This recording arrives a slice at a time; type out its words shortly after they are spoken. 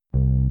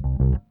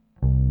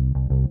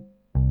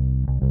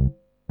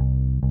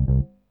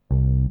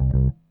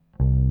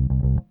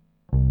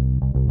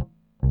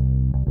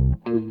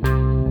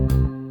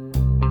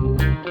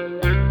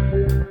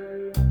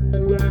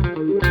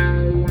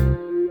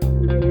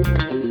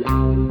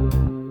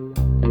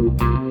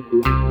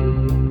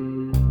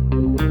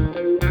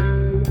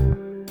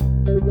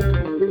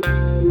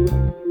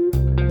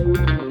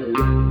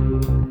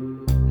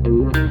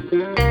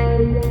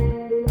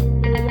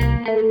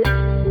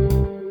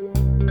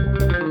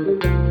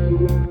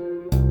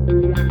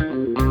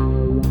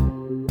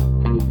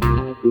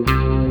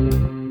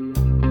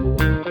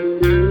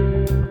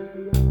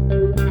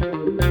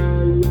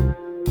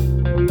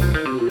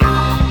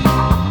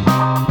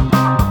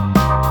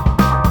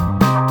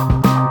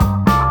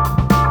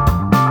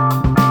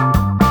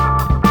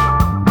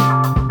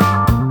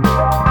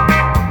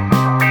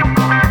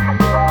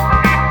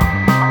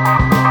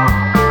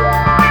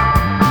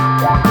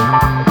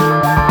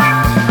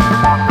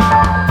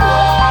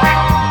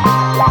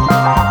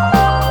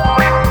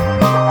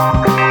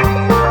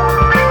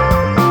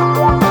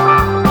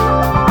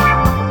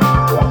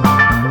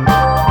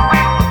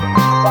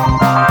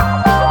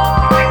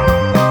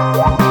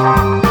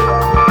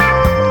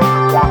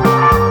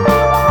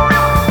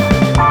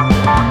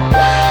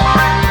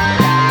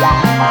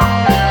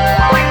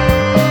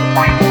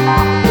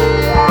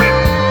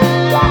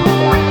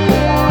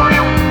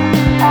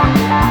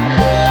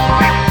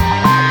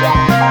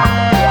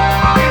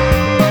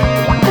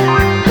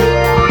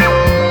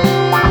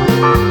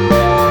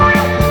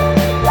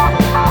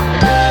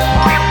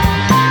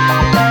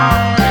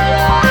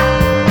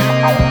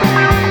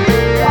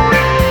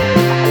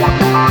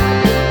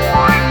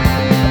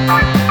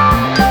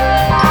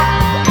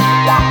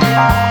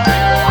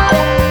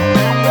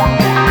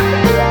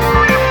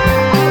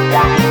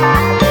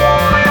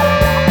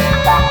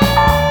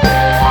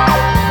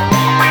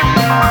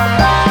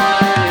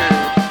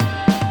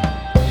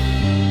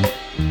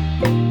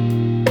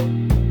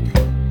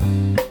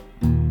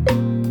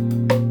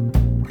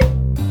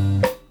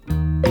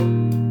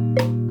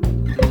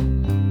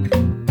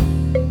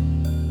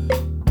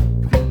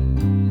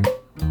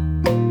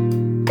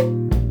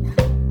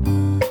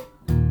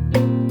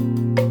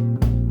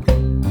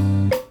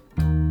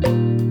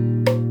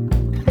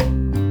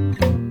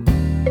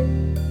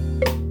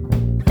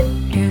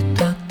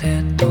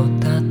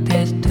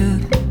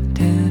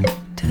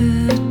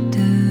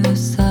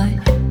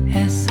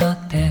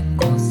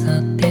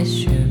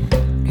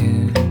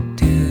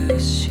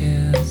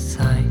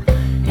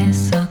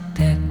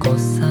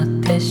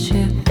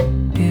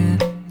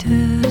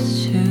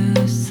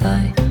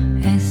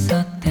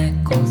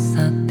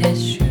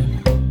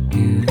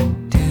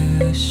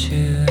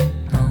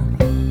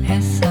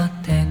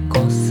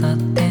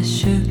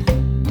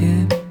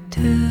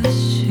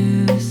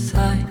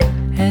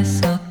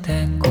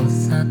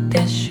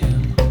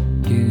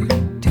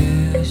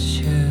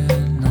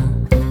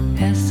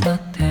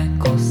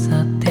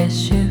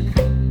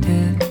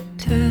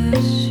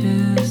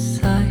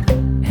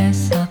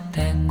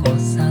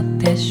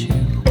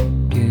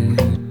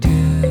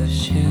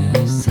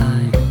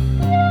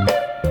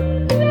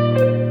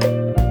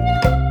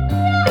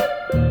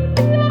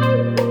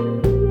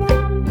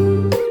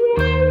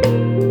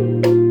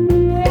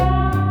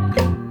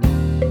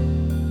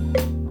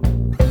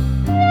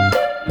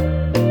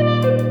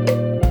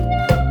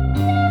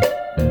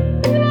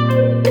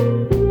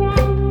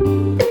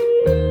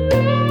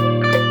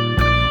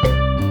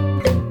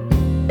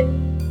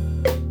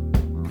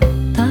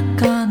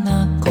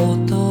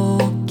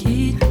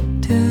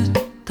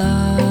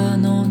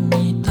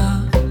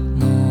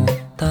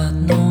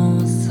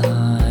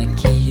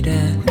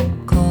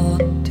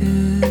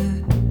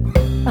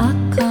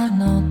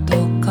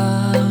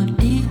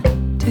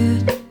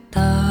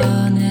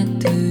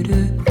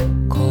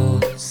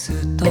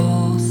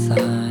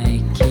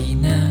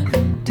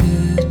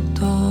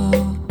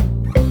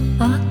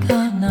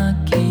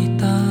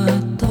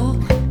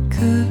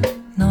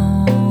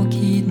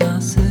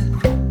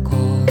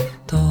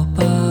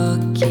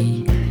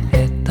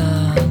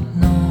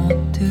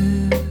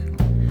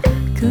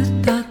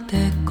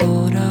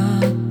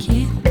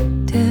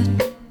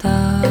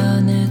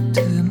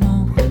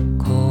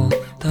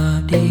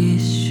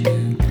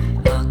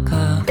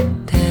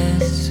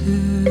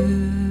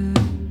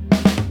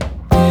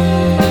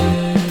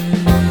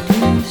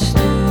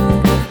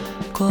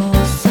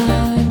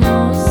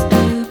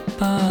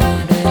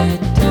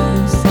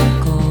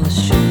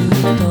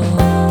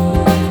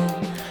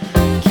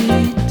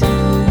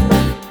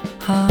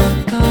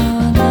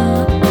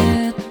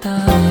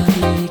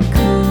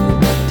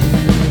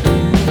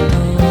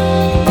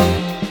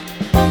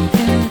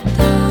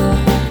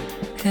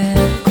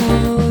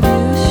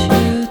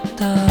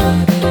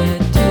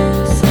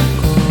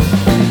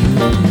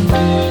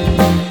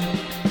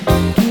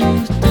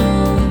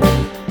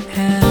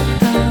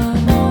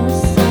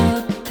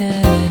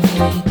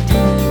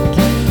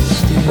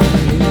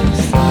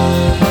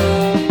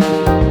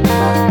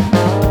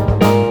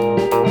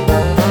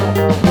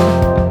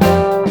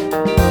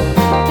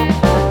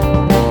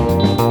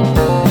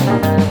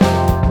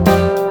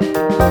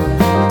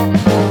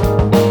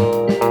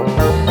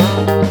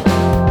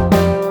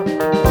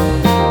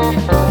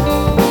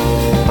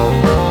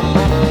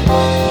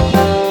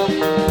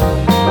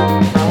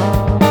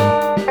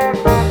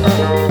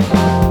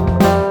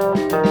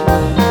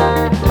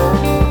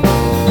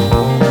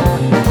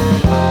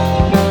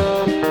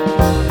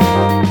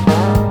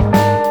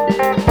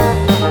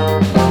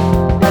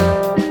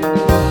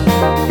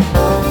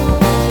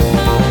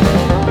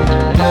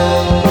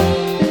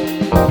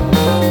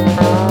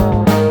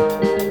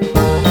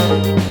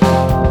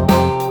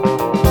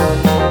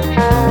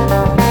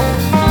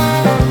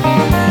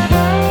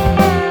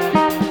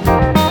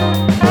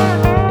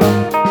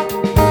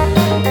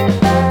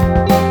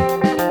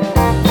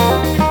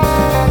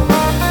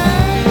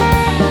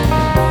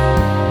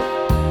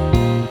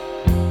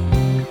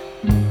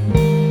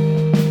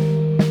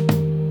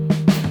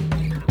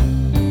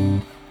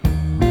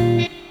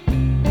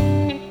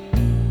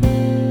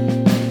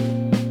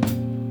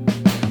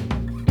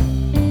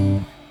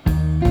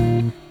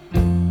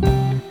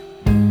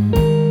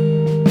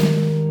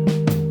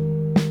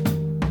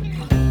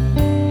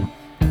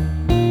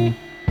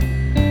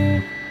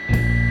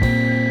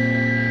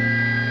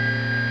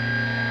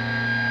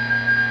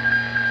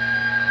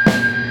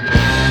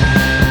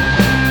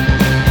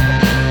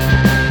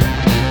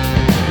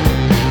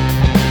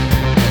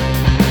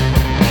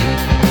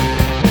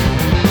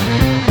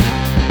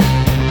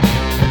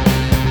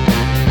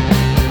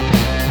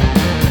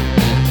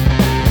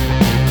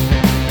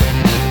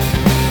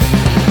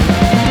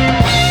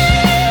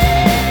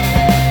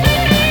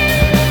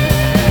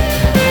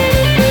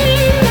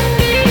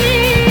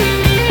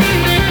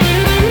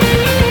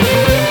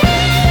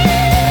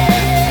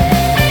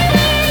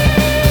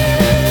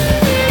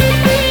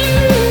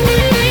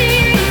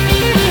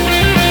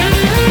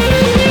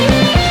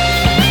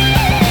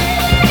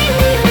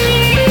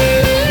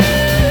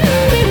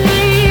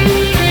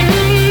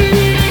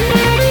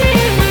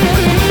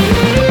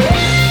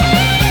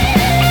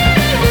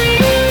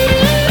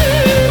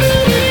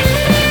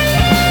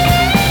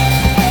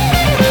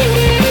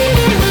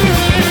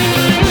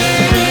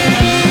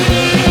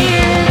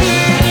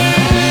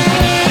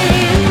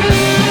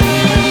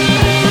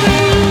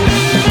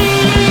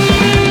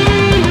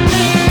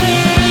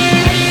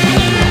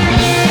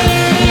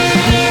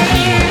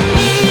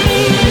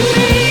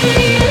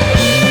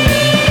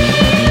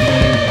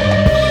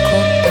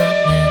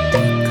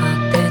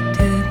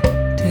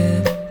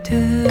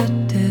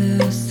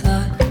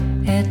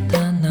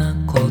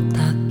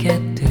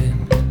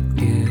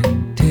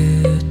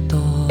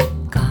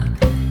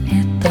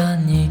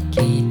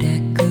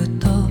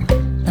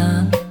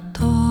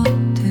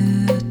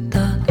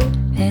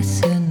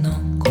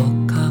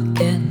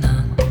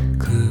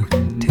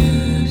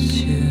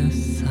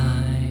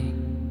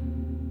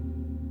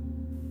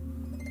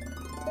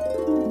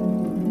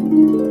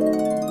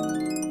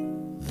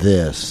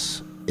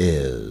This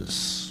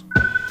is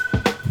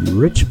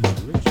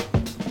Richmond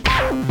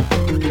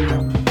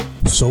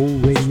Soul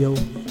Radio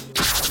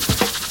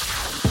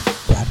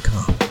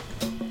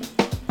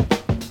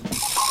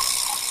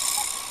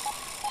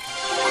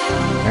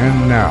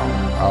And now,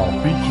 our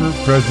feature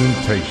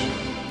presentation.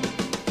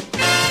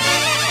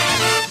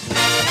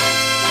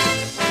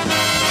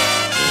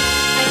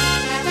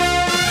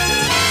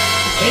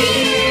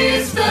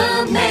 Here's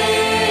the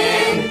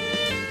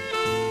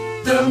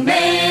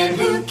man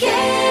who cares,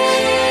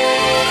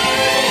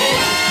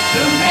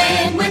 the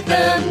man with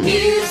the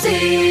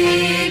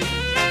music,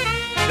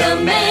 the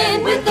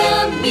man with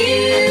the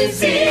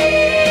music.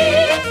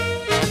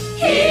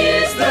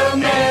 Here's the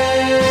man.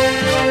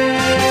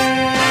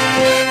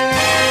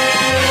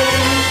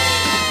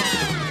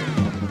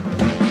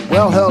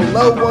 Well,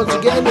 hello once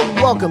again, and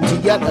welcome to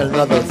yet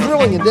another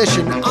thrilling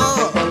edition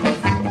of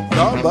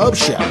The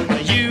Bopst Show.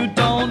 You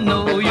don't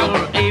know your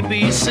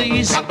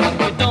ABCs,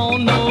 you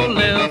don't know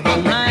left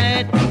and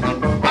right.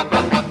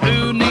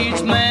 Who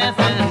needs math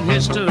and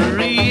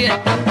history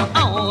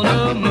on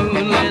a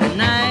moonlit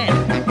night?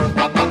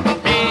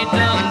 Hey,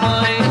 dumb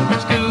buddy,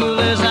 school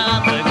is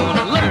out, they're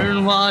gonna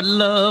learn what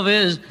love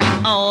is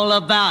all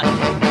about.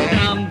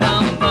 Dumb,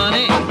 dumb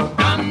buddy,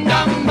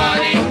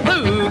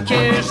 who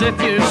cares if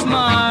you're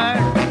smart?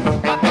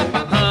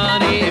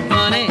 Honey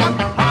bunny,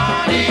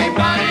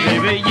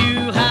 baby,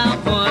 you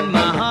have won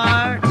my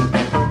heart.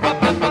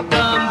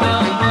 Dumb,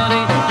 dumb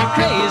bunny, you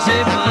crazy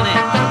bunny,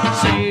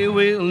 say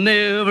we'll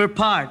never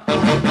part.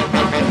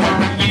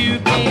 You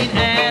can't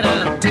add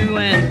up 2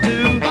 and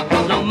 2,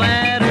 no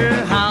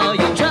matter how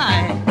you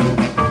try.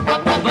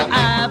 But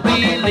I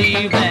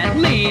believe that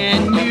me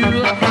and you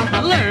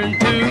learn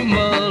to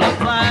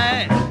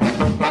multiply.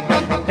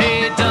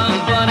 Hey, dumb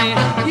bunny,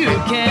 you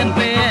can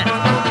bet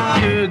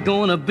you're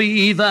gonna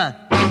be the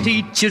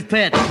teacher's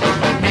pet.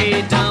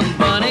 Hey, dumb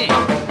bunny,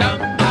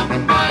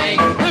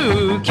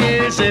 who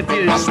cares if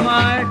you're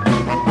smart?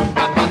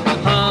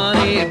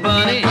 Honey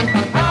bunny,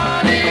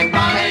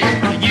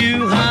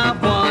 you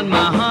have won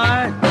my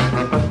heart.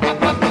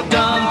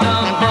 Dumb,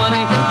 dumb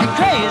bunny,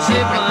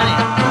 crazy bunny,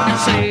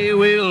 say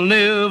we'll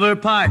never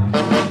part.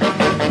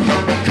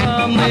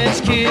 Come,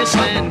 let's kiss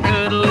and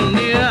cuddle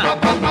near.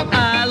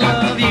 I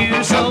love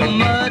you so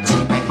much.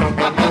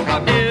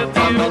 If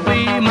you'll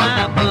be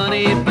my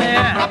bunny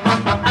bear,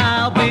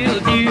 I'll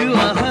build you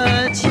a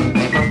hutch.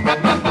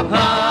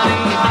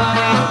 Honey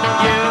bunny,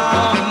 you're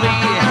for me.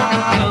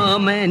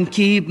 Come and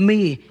keep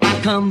me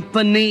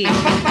company.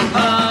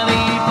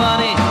 Honey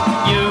bunny,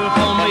 you're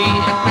for me.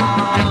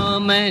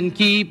 Come and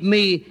keep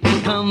me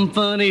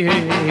company.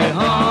 Hey,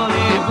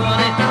 honey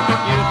bunny,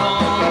 you're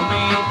for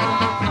me.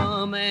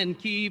 Come and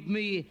keep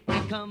me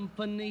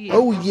company.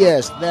 Oh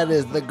yes, that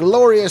is the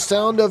glorious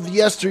sound of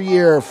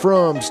yesteryear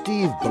from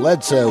Steve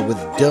Bledsoe with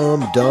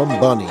Dumb Dumb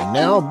Bunny.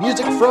 Now,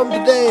 music from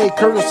today,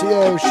 courtesy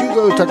of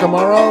Shugo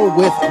Takamaro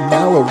with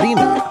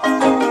Ballerina.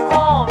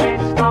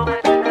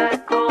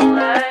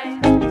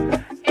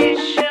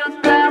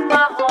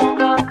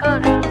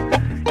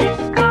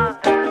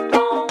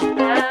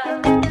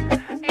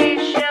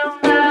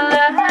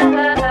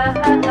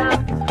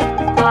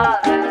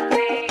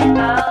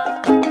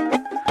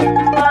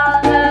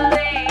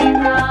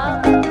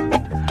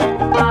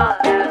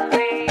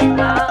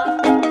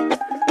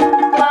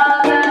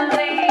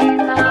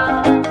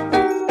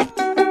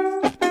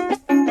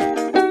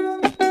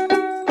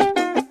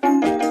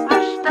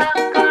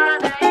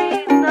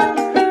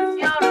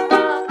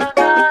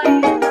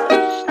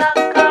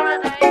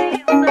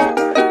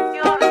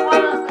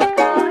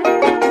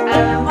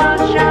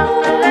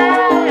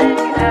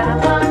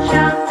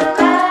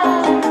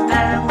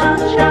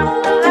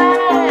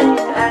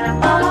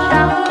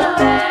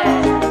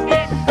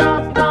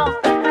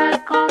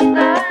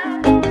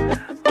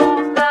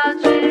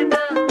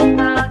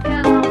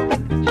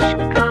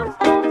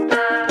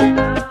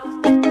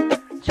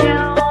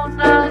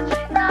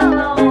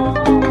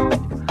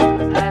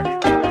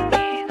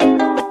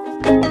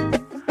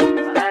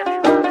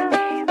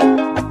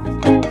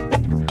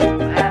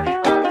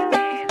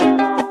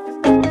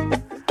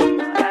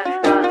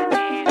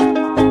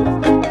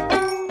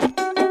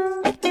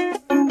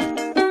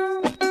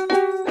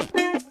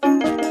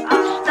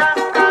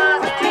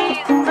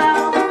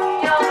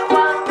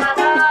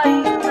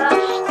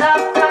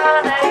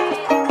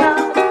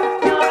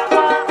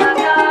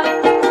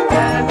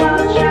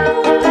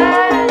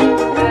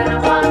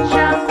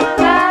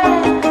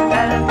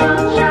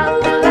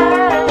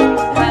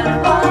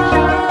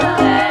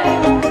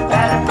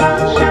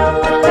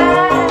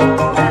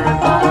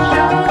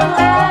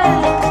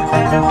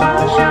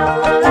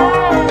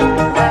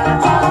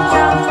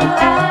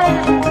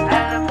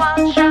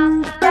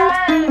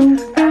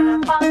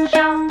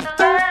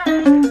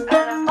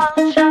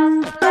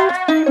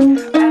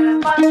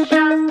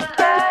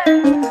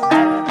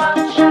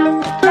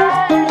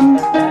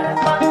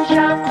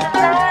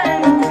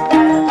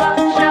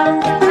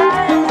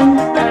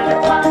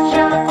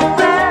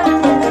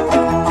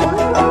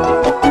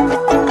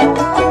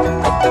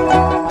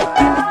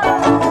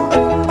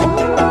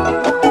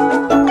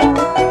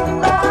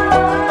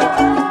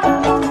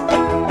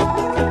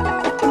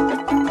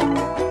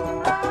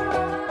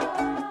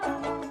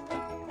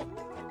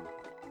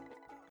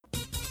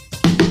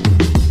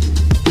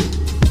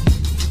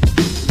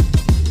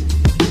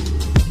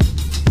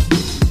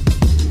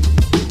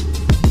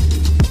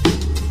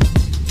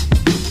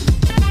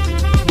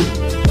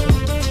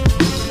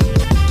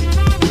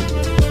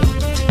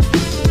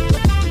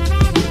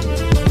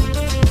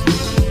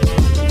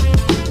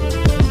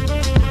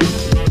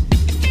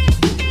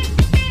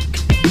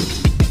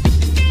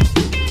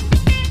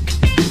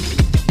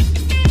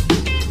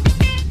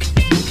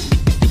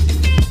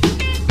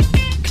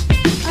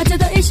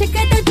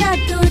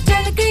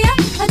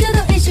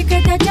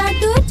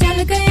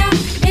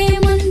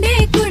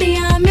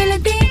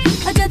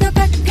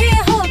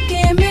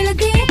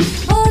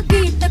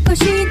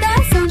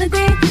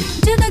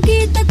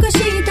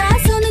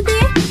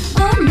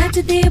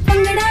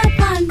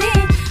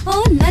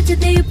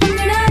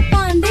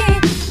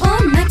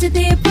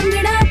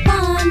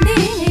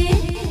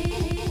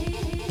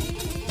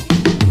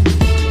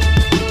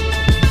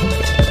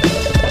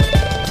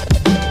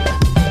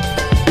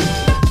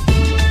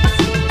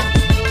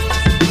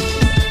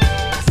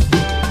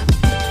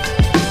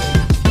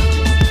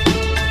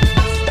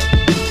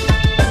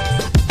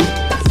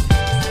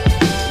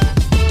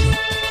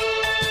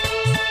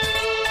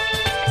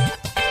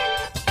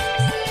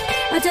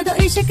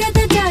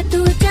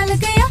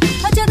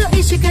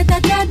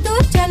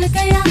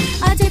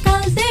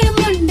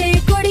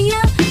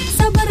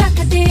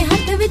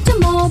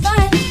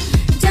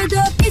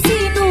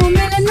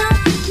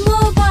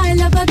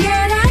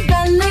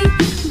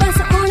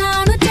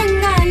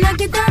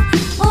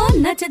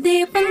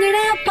 ਨੱਚਦੇ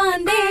ਭੰਗੜਾ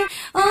ਪਾਉਂਦੇ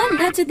ਉਹ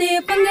ਨੱਚਦੇ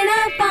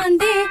ਭੰਗੜਾ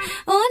ਪਾਉਂਦੇ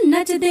ਉਹ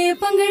ਨੱਚਦੇ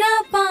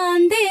ਭੰਗੜਾ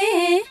ਪਾਉਂਦੇ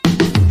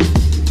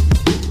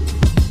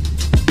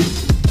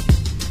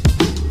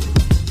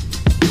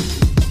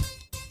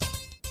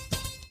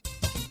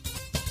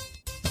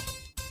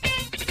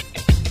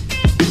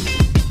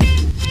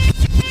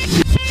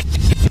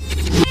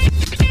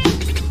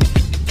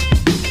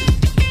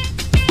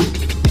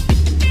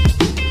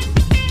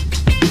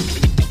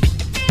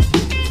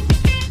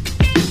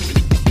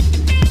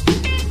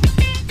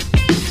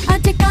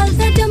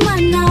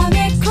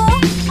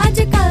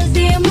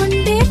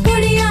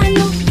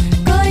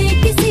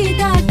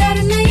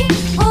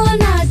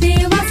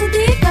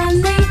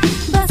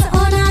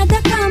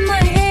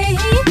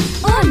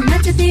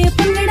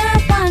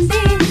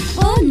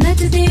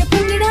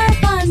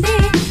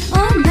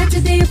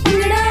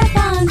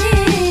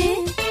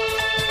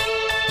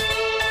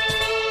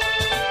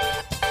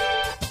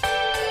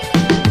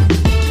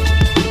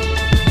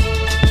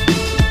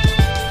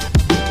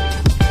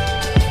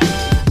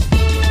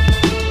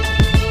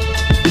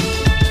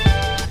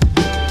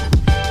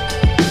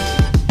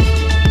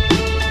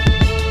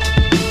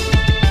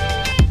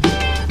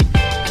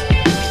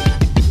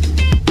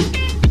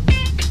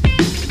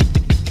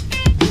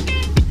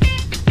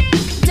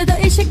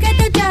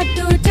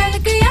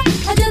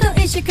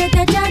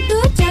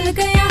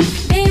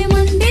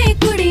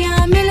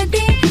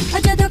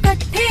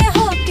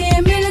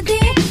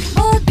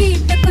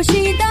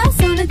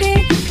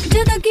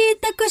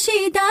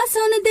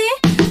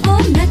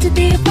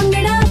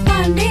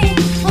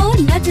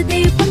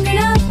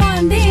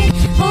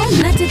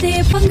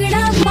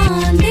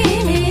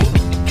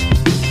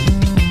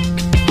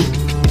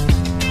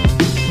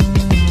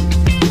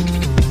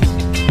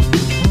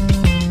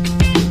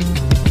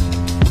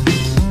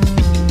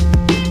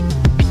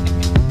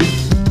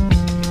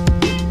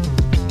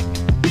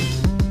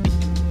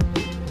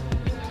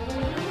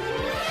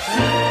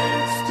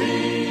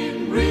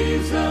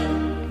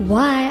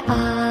Why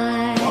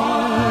I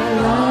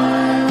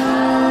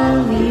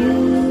love you,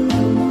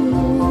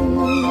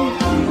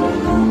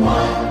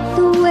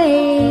 the way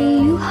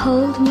you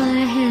hold my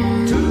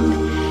hand,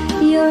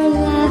 your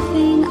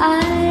laughing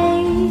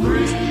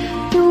eyes,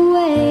 the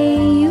way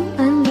you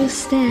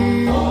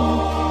understand,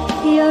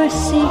 your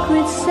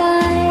secret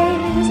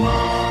sighs,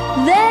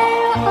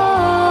 they're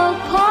all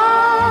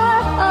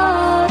part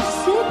of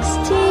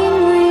 16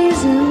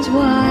 reasons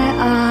why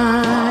I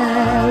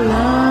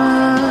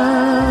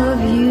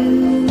love you.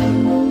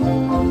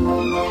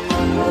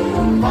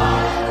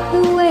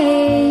 The way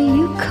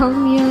you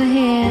comb your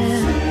hair,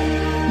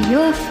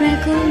 your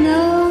freckled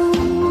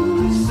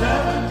nose,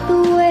 the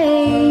way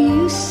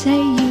you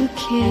say you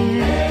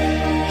care,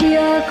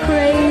 your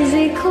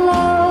crazy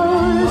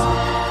clothes,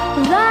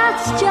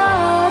 that's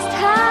just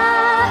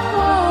half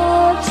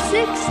of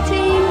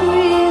 16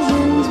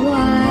 reasons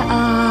why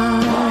I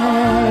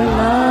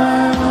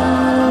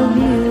love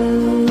you.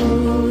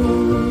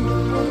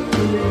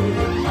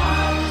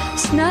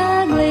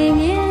 Snuggling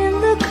in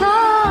the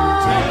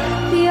car,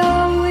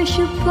 your wish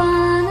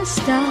upon a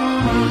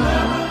star,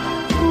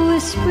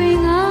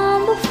 whispering on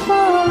the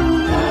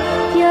phone,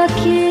 your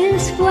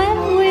kiss when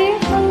we're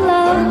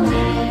alone,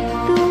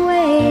 the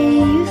way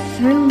you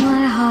thrill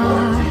my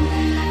heart,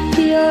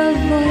 your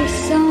voice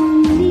so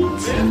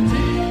neat,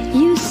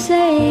 you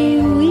say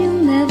we'll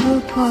never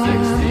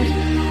part,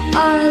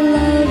 our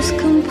love's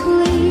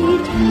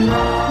complete,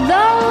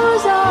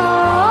 those are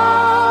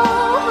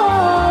all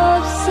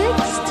of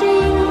 16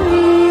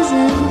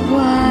 reasons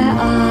why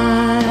I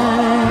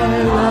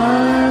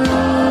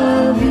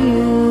love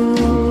you.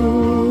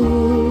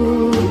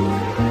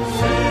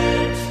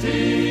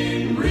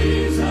 16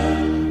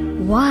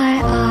 reasons why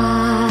I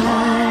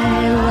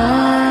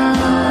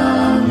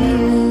love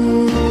you.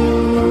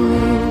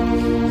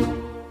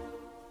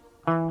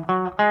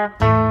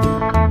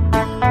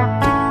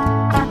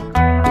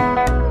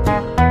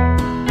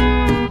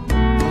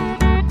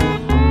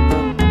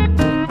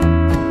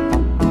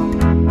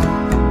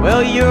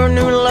 Well, your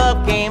new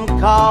love came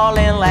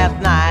calling last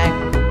night.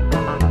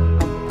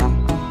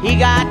 He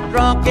got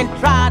drunk and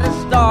tried to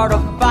start a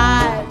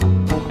fight.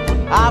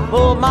 I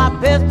pulled my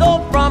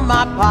pistol from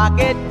my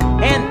pocket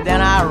and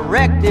then I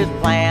wrecked his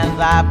plans.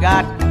 I've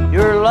got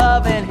your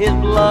love and his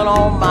blood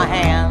on my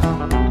hands.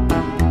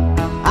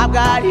 I've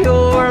got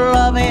your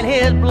love and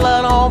his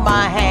blood on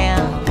my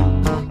hands.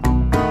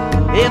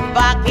 If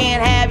I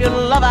can't have your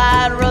love,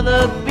 I'd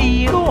rather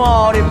be a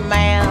wanted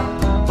man.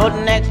 But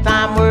next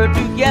time we're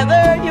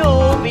together,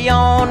 you'll be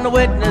on the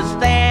witness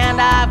stand.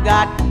 I've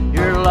got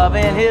your love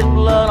and his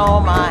blood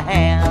on my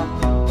hands.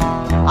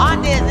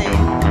 I'm dizzy.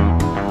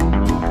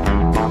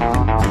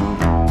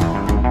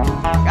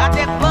 Got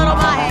that blood on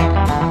my hands.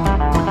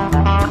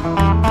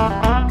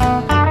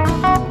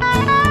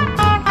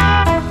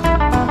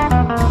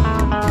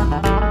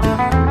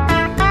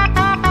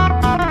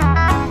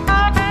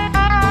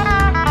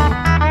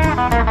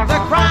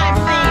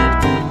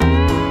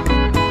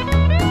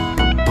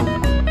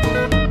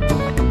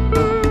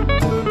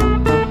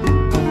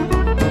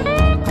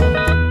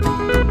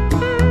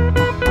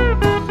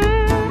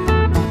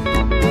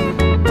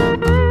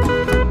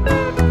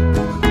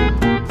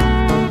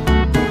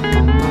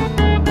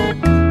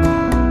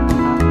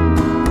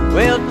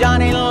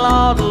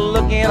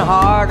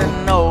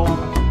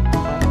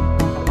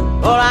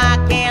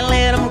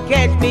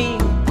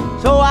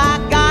 So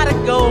I gotta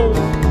go,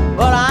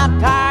 but I'm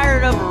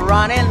tired of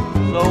running.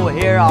 So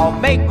here I'll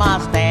make my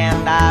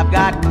stand. I've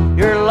got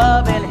your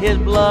love and his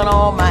blood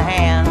on my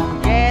hand.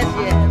 Yes,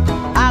 yes,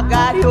 I've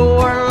got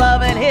your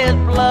love and his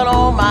blood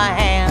on my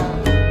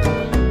hand.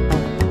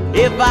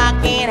 If I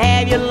can't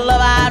have your love,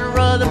 I'd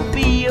rather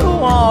be a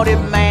wanted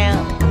man.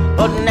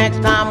 But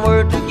next time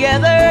we're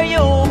together,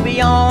 you'll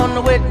be on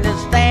the witness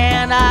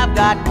stand. I've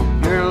got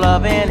your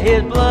love and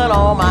his blood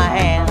on my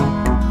hand.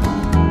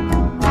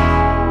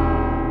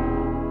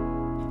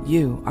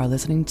 You are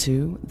listening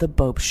to The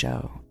Bopst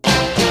Show.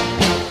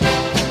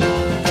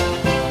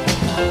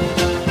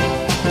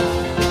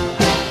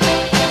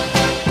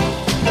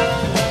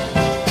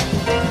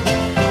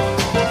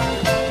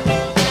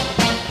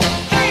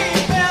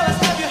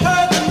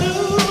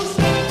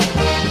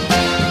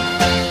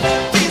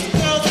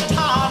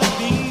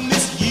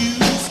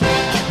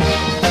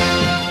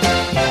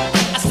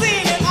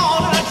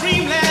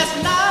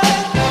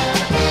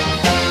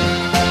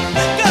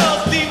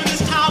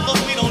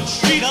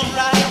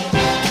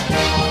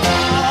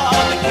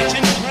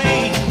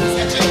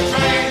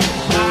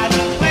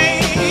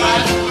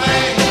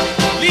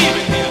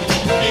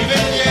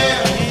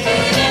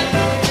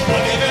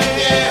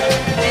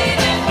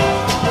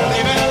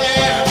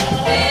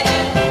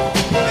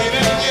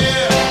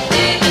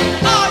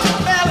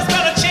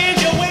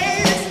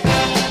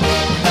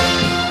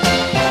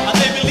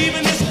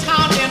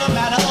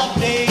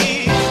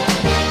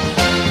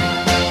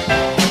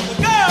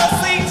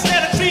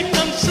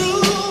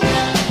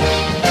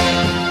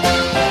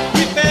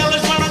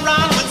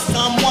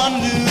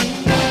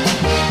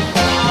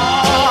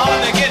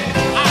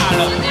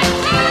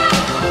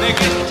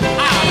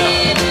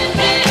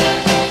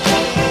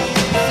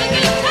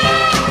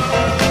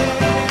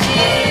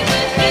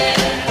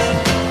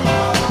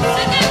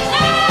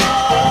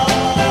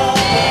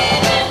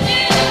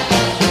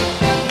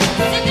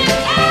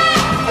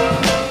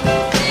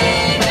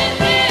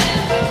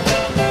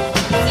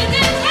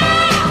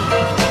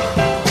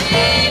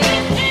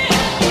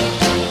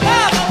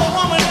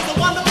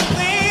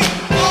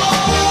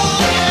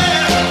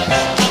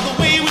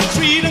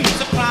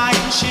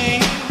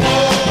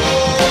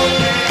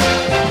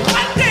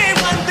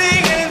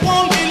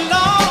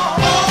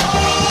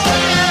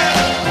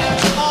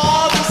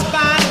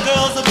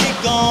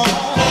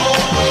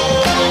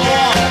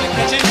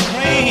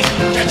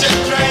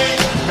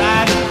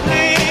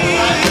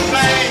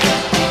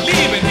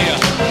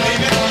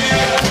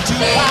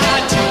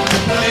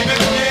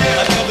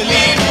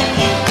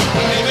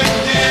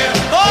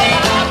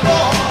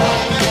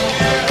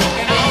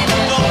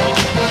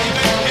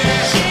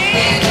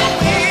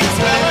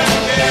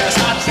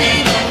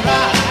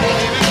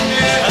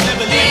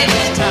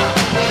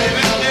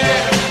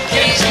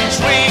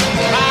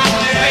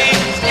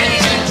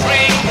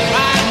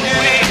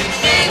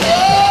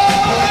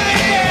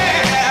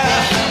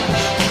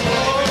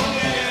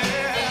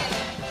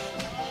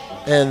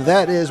 And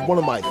that is one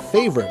of my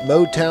favorite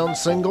Motown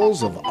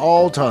singles of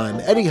all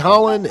time. Eddie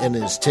Holland and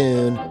his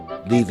tune,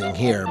 Leaving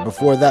Here.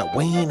 Before that,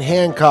 Wayne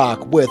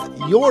Hancock with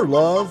Your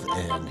Love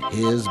and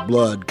His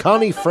Blood.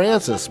 Connie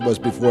Francis was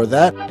before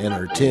that, and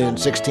her tune,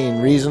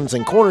 16 Reasons.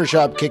 And Corner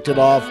Shop kicked it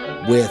off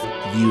with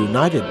the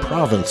United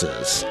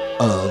Provinces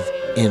of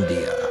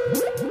India.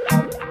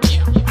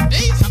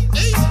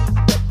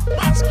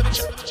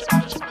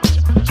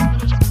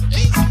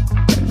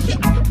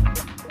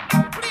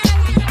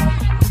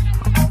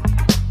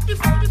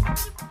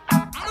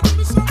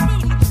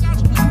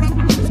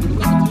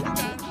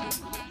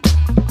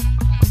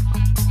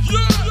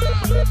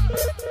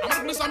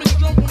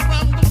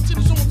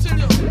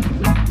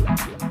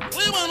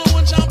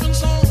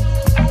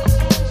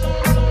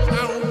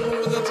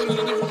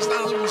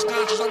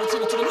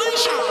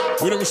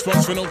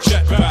 Response for no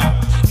chat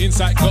bow.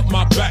 Insight got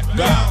my back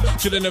bow.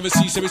 Shoulda never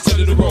see, so we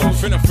settle the road.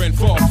 Friend a friend,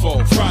 fall,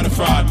 fraud a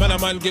fraud. Man a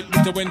man get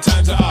bitter when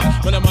times are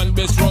hard. Man a man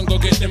best run, go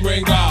get them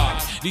rain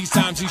guard. These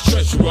times he's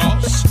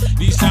treacherous.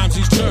 These times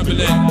he's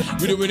turbulent.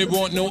 We don't really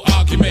want no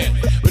argument.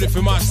 But if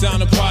you march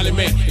down to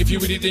parliament, if you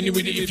with it, then you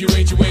with it. If you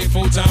ain't, you wait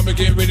full time. But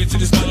get ready to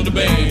dismantle the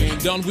bay.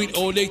 Done with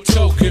all they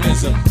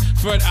tokenism.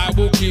 Third eye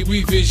will keep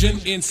revision,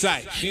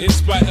 insight. In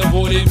spite of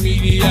all the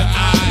media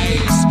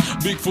eyes.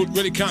 Bigfoot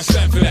really can't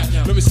stand for that.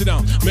 Let me sit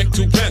down, make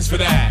two plans for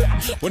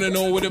that. Wanna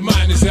know where the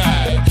mind is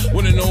at.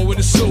 Wanna know where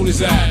the soul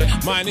is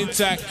at. Mind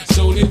intact,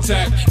 soul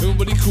intact.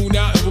 Everybody cool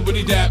now,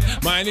 everybody dap.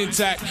 Mind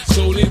intact,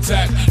 soul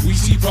intact. We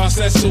see past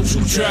that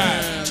social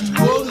track.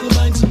 To all of the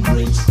minds and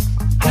brains,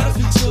 gotta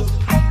fix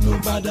up.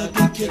 Nobody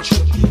can catch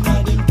up. You're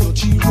not in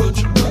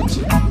Roger.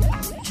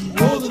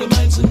 To all of the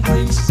minds and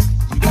brains,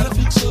 you gotta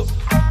fix up.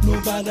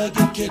 Nobody nobody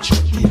can catch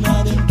up in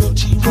all them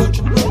dirty road.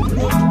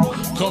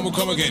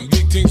 Come again,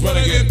 big things run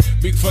again,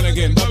 big fun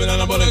again, Babylon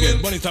and bun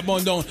again. Money top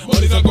on down,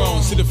 money top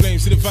ground. See the flame,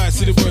 see the fire,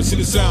 see the word, see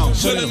the sound.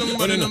 Shutting them,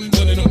 running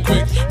them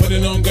quick,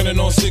 running on, gunning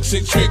on,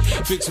 6 trick.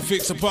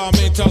 Fix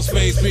apartment, top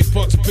space, big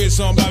pots of piss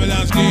on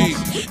Babylon's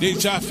gaze. They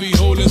try to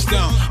hold us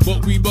down,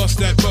 but we bust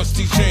that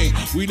rusty chain.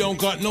 We don't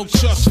got no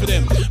trust for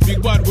them.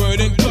 Big bad word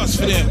and plus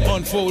for them.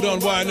 Unfold,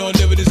 unwind, on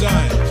never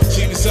design.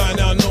 See the sign,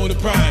 now know the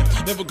prime.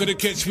 Never could have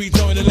catch me,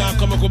 join the line,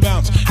 come and go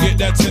bounce. Get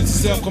that sense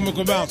of self, come and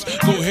go bounce.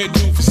 Go ahead,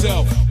 do for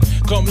self.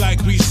 Come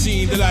like we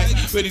seen the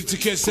light, ready to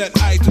catch that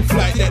eye to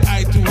flight, that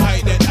eye to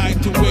height, that eye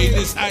to way,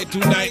 this eye to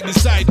night,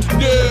 this eye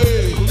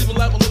today. Live a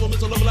life, live a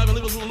miss a love life,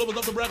 live a love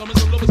up the brag, I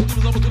miss a love, live a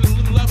life,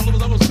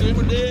 live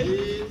every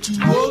day. To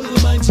all the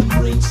minds and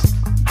brains,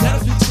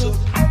 gotta fix up.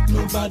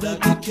 Nobody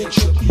can catch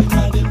up in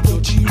all them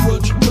dirty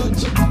roads.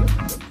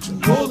 To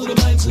all the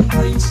minds and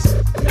brains,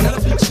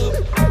 gotta fix up.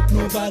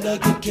 Nobody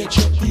can catch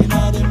up in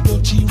all them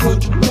dirty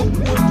roads.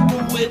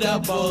 With a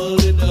ball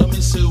in the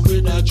miss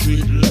with a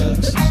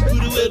dreadlocks.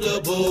 With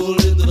a ball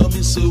in the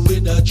miss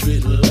with a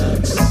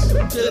dreadlocks.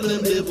 Tell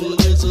them devil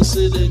eyes, I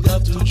say they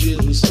got to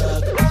jail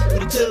stop.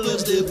 Tell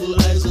us devil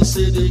eyes, I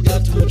say they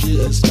got to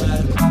jail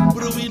stop.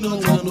 But we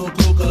don't want no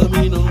coke,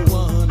 we don't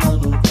want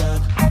no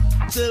crack.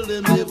 Tell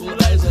them devil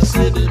eyes, I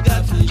say they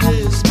got to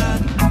jail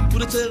stop.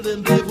 But tell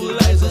them devil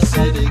eyes, I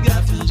say they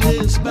got to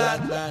jail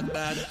stop.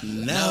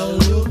 Now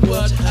look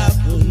what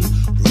happened.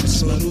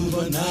 Roots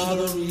maneuver, now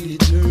don't really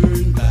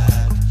turn back.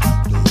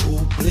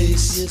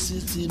 Place, yes,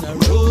 it's in a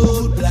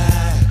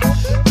roadblock.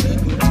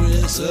 People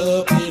dress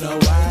up in a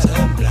white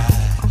and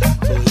black.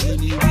 For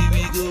anywhere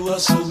we go,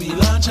 so we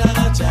launch an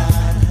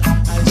attack.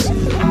 I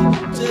say,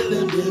 tell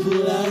them devil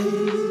lies.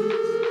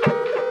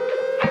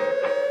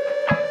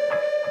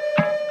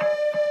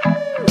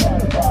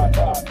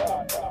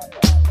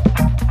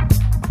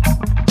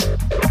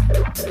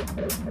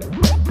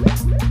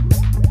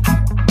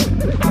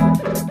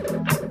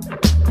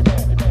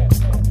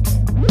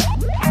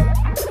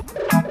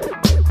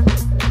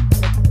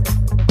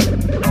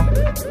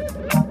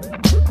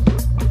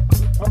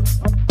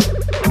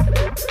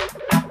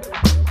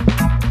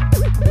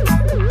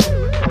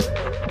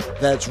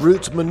 That's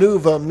Roots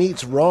Maneuver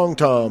meets Wrong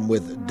Tom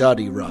with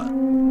Duddy Rut.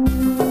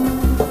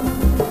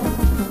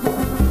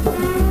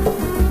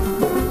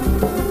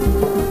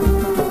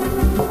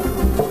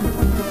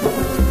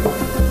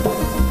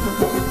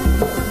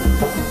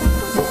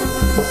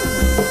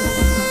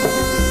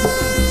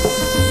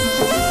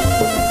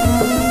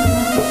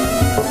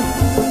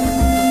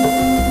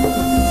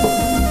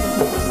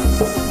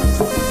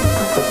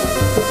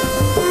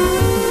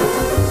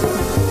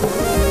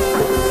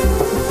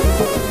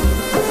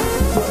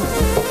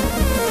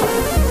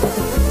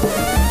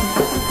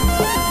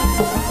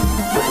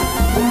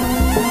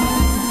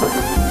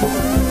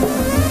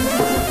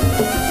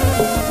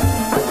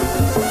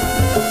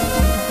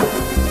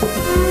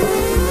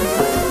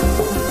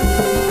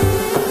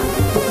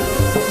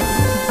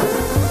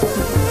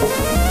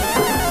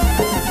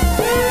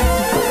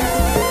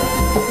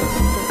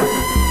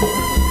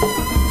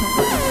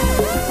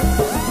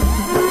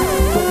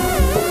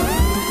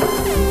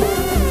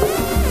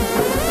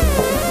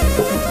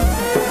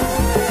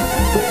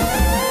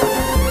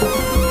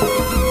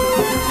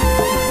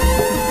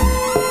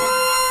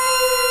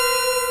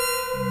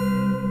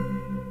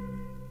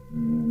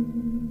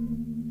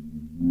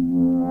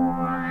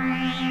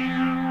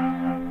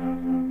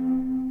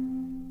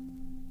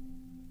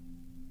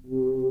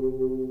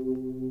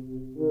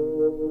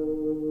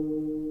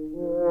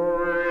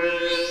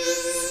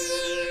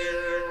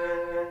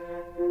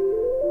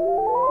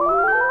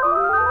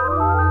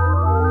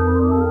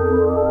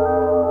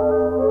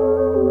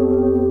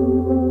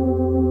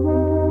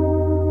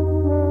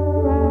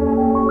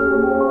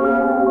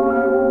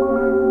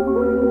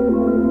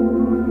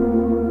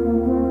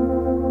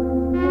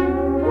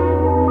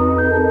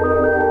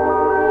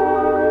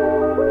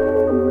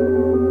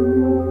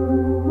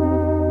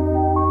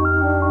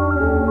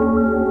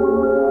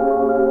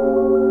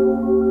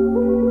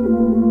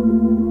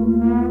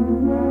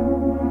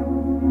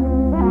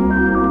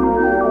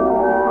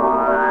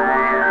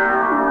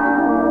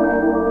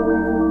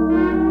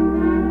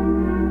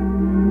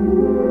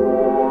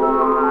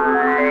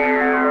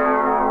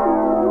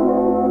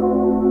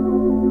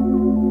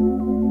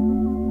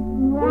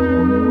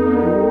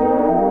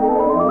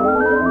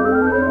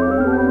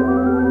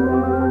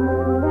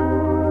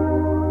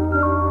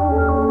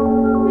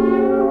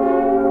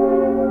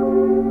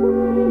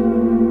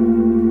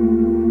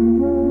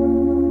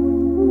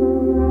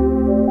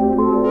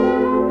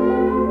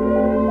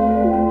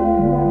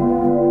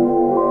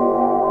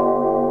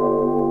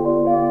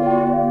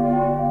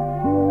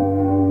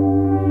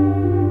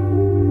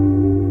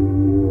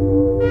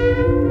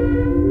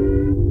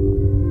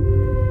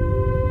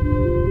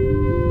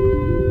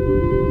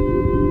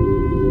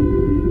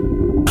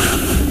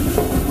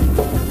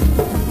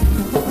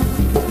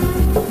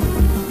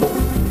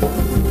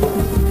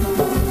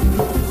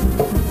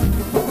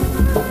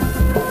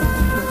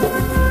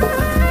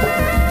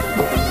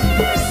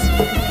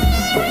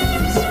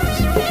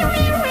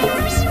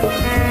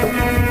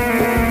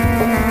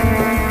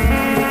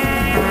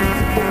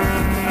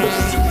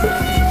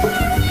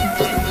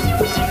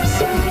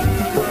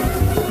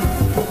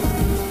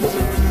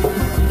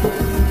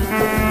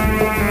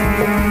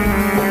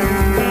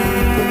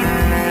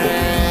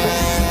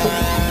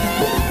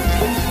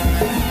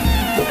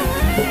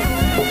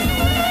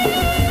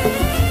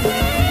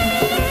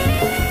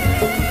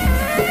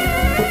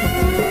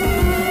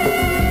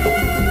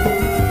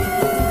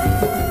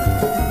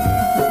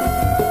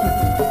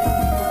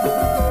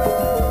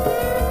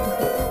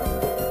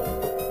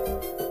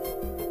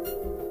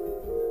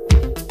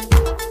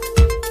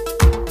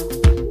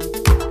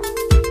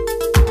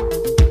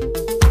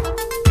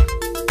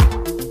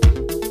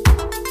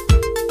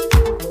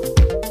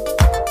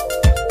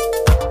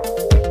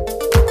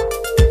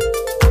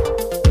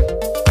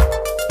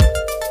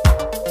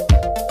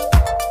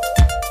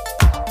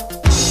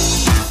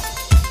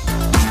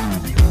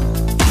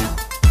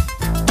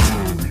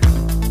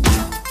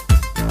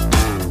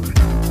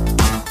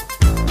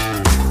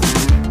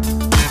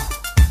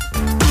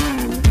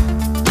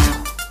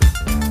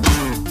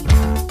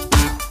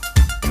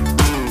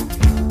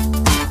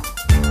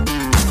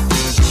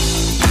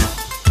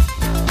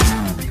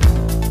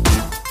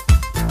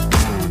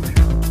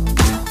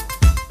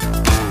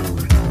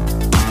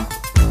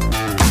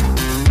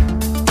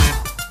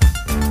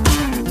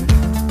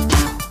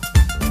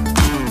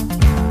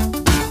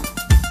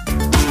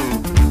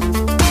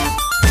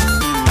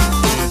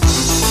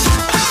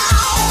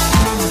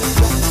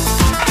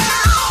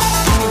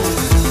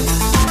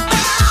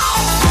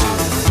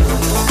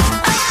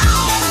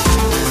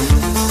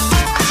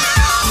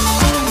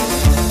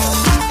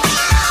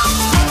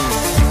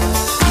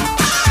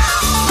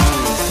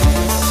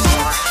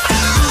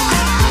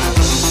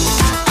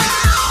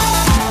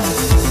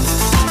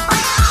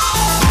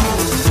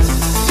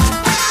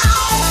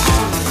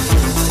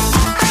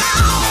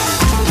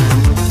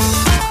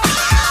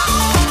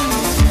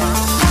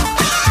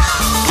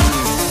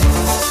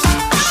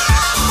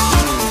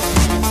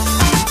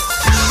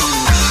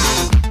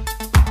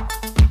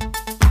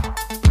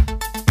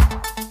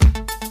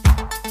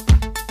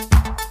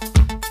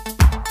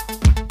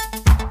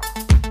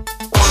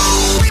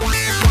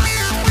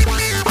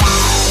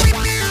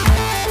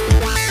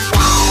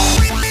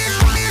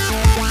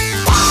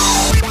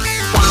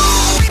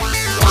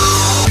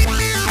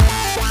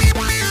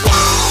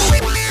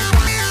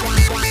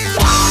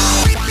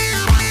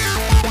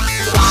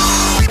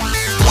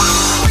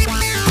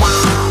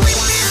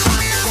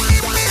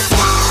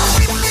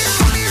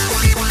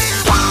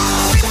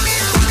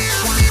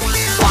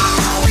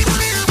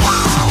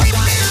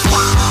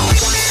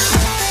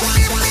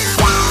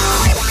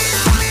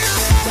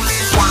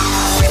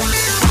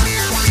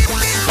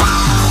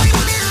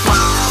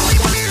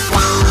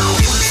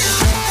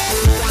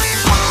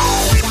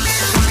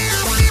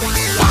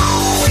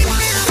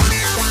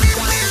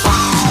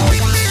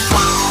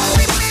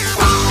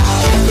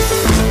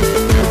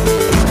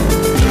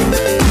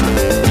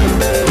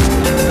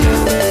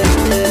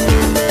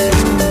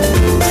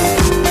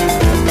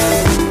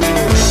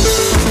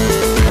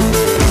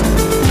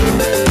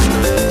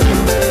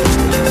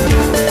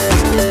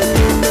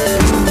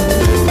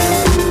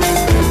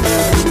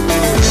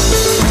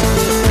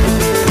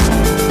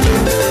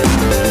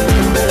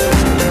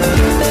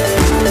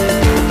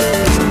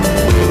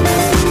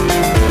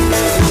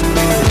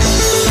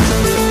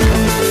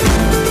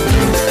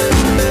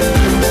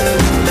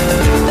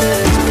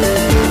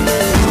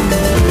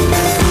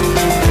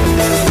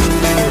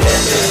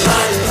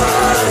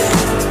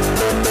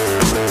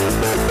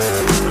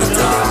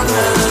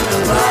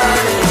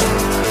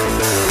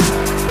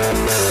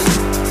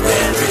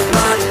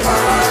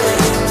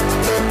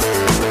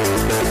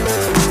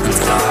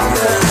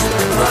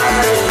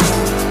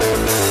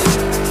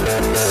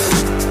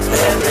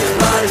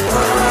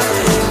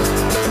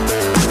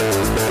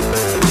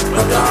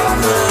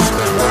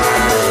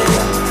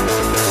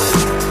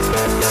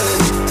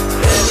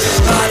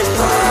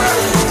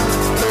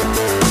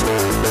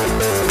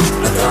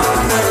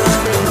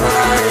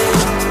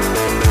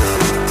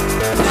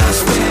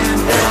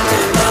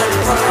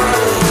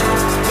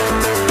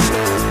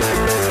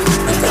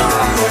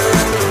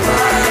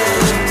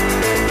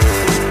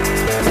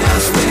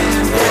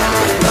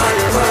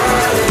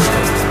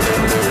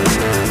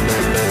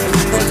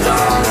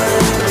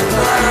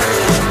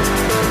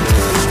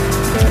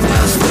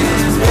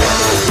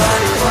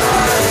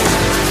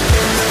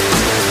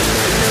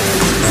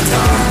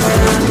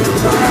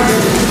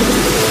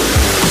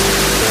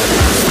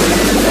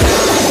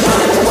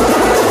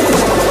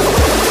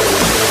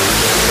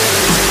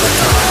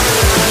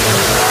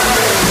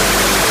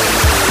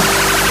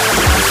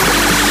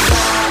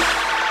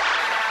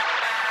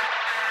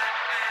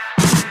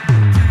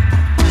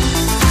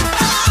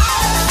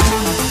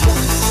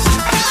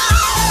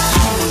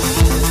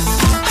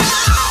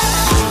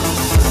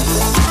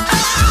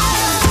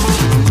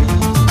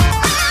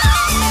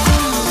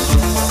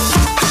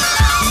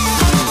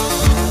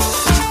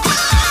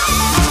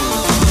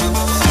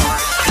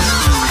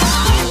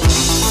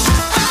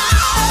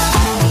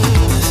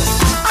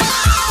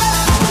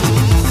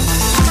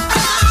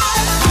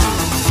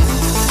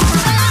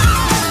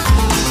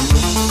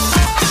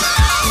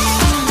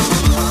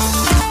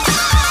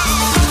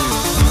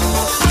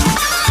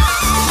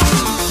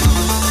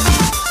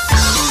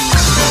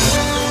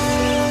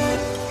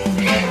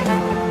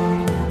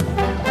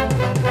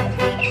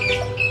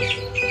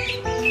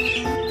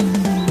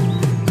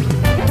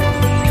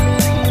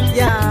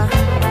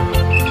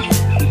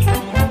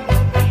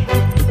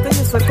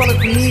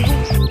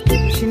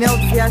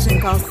 viagem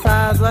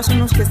calçado, acho que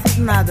não esqueci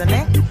de nada,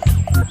 né?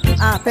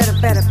 Ah, pera.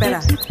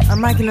 A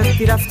máquina de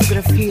tirar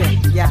fotografia.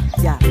 Já.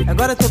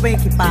 Agora estou bem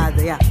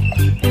equipada, já.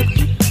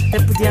 Até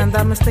podia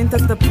andar, mas tem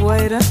tanta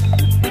poeira.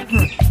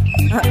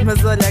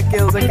 Mas olha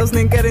aqueles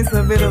nem querem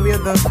saber ali a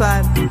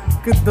dançar.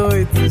 Que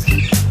doidos.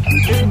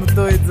 Mesmo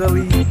doidos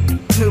ali.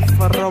 O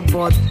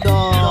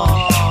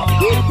farrobodó.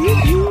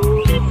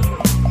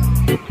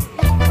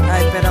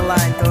 Ai, pera lá,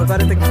 então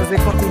agora tenho que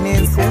fazer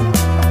continência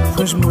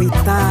com os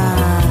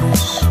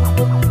militares.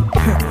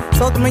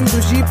 Só o tamanho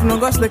do jipe, não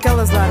gosto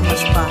daquelas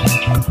armas, pá.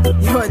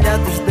 E o olhar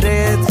dos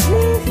dreads.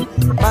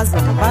 Vaza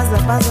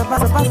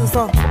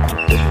só.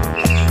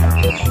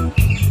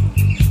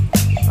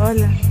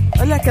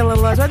 Olha aquela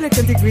loja, olha que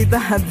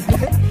antiguidade.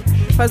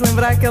 Faz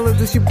lembrar aquela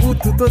do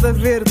Chiputo, toda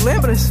verde,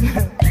 lembras?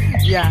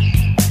 Já.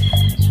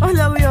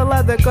 Olha ali ao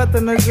lado da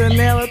cota na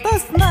janela. Está a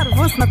assinar,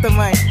 vou assinar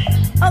também.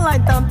 Olha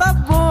então, tá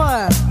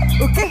boa.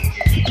 O quê?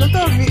 Não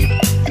estou a ouvir.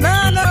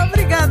 Não,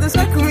 obrigada,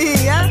 já comi,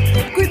 já?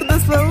 Cuido da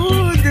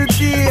saúde,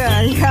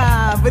 tia.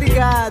 Já,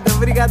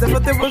 obrigada, vou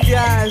ter boa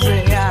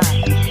viagem, já.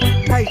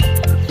 Ai,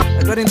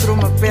 agora entrou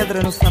uma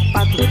pedra no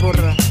sapato,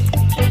 porra.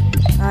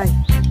 Ai.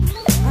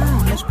 Ah,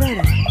 mas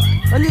espera,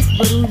 olha esse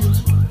barulho.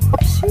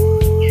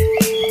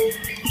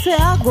 Isso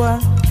é água.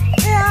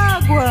 É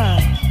água.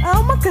 Há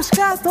uma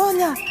cascata,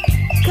 olha.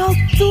 Que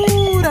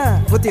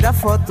altura. Vou tirar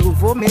foto,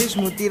 vou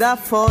mesmo tirar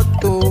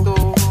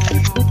foto.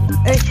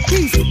 Ei,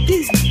 diz.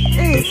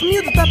 Esse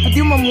miúdo está a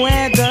pedir uma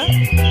moeda.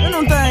 Eu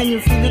não tenho,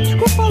 filho,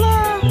 desculpa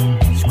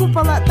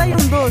lá. Tá aí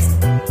um doce.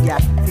 Já,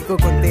 ficou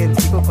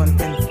contente.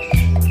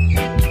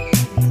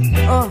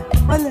 Oh,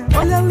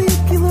 olha ali,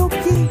 aquilo é o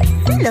quê?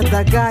 Filha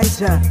da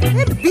gaja,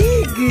 é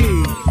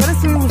big.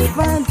 Parece um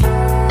elefante.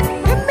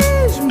 É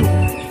mesmo.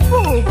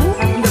 Fogo,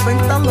 ainda bem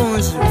que está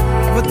longe.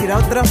 Vou tirar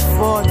outra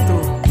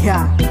foto.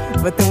 Já,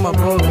 vou ter uma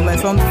boa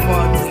coleção de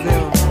fotos,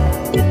 eu.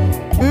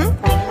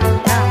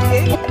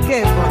 Que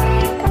é,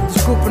 pô?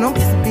 Desculpa, não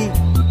percebi.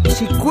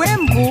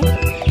 Chiquembo?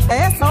 A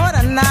essa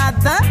hora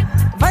nada?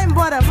 Vai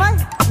embora, vai.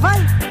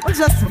 Onde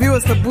já se viu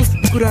essa buça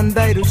de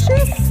curandeiro?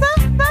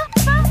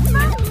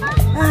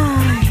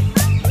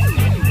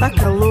 Ai, tá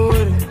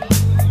calor.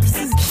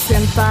 Preciso de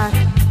sentar.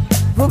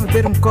 Vou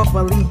beber um copo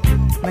ali,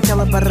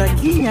 naquela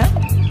barraquinha.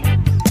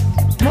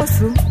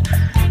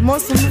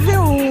 Moço, me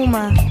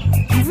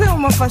vê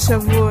uma, faz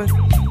favor.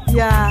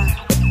 Já,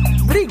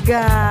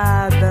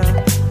 obrigada.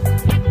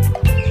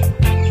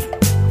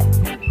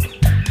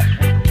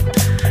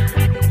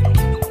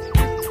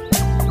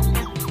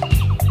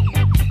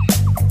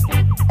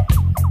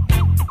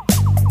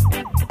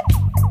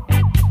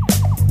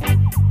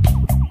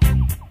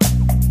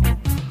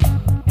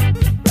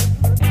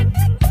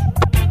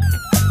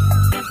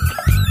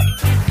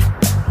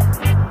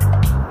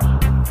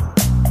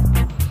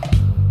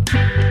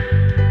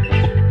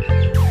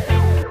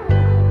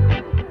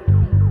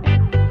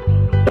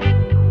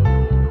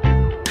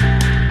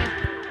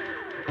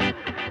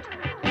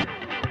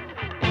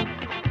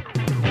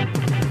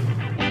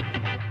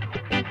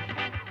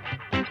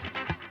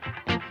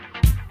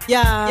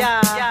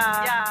 Yeah.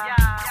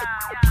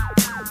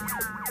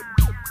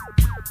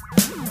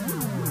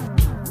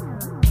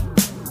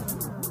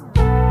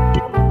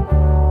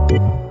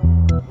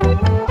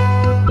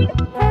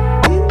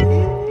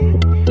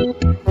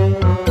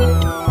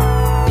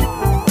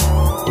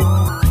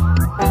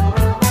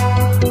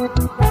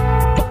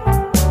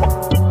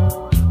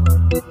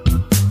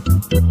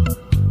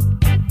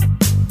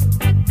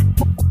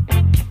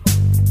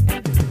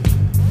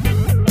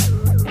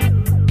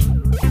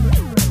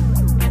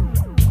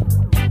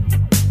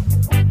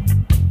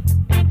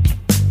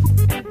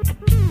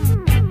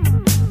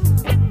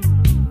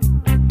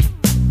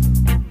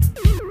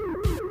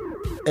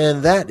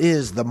 And that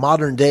is the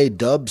modern-day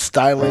dub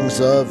stylings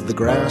of the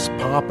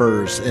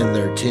Grasspoppers in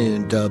their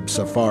tune Dub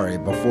Safari.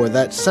 Before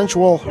that,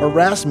 Sensual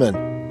Harassment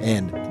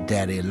and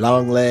Daddy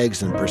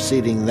Longlegs, and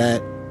preceding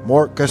that,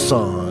 Mort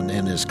Gasson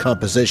and his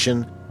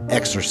composition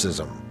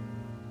Exorcism.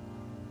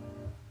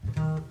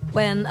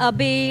 When a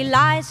bee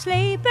lies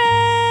sleeping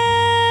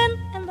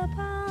in the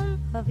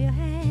palm of your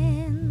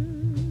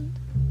hand,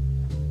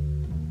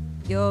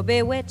 you're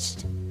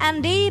bewitched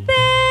and deep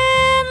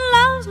in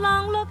love's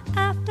long look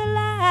after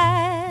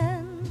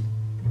land,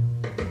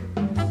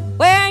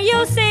 where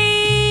you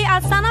see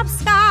a sun-up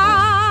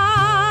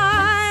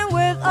sky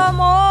with a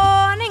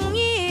morning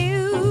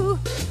hue,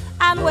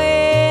 and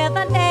where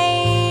the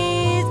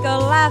days go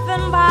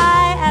laughing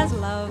by as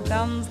love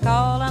comes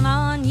calling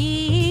on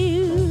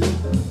you.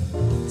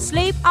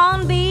 Sleep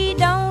on, bee,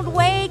 don't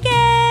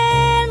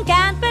waken,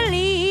 can't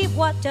believe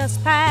what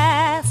just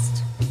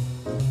passed.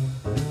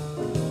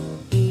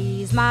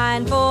 He's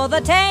mine for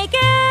the taking,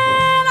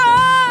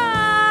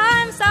 oh,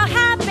 I'm so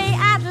happy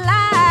at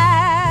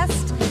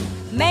last.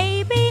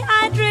 Maybe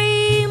I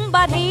dream,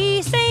 but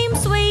he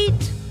seems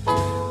sweet,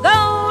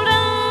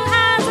 golden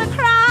as a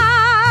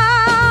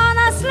crown.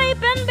 A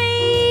sleeping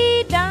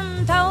bee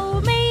done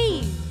told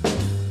me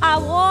I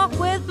walk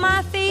with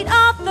my feet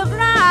off the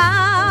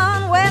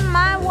ground when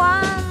my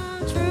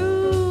one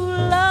true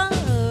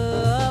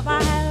love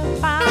I have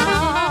found.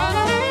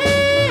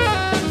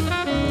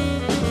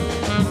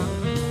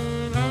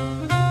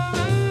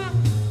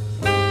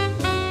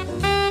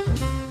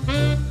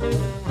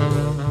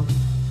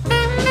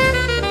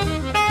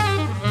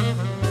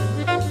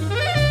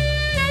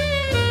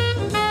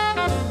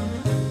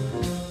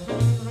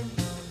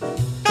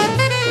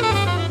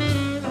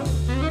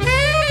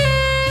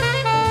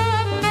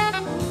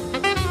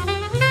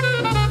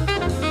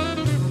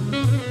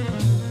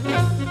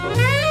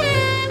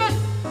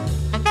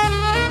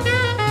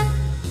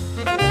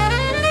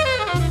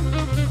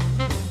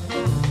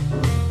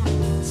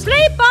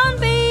 Sleep on,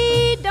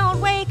 bee, don't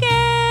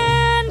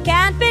waken,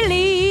 can't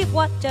believe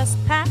what just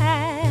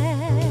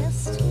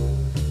passed.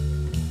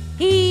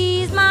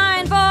 He's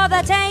mine for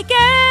the taking,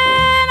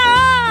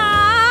 oh,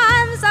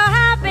 I'm so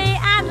happy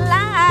at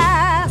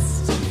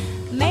last.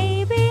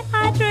 Maybe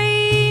I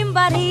dream,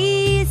 but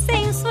he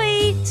seems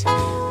sweet,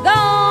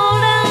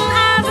 golden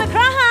as a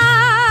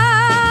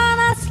crown.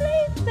 A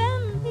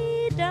sleeping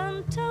bee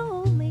done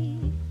told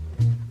me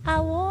I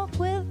walk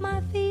with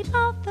my feet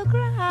off the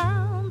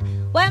ground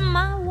when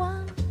my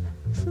one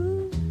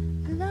true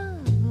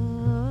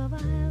love I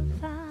have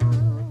found.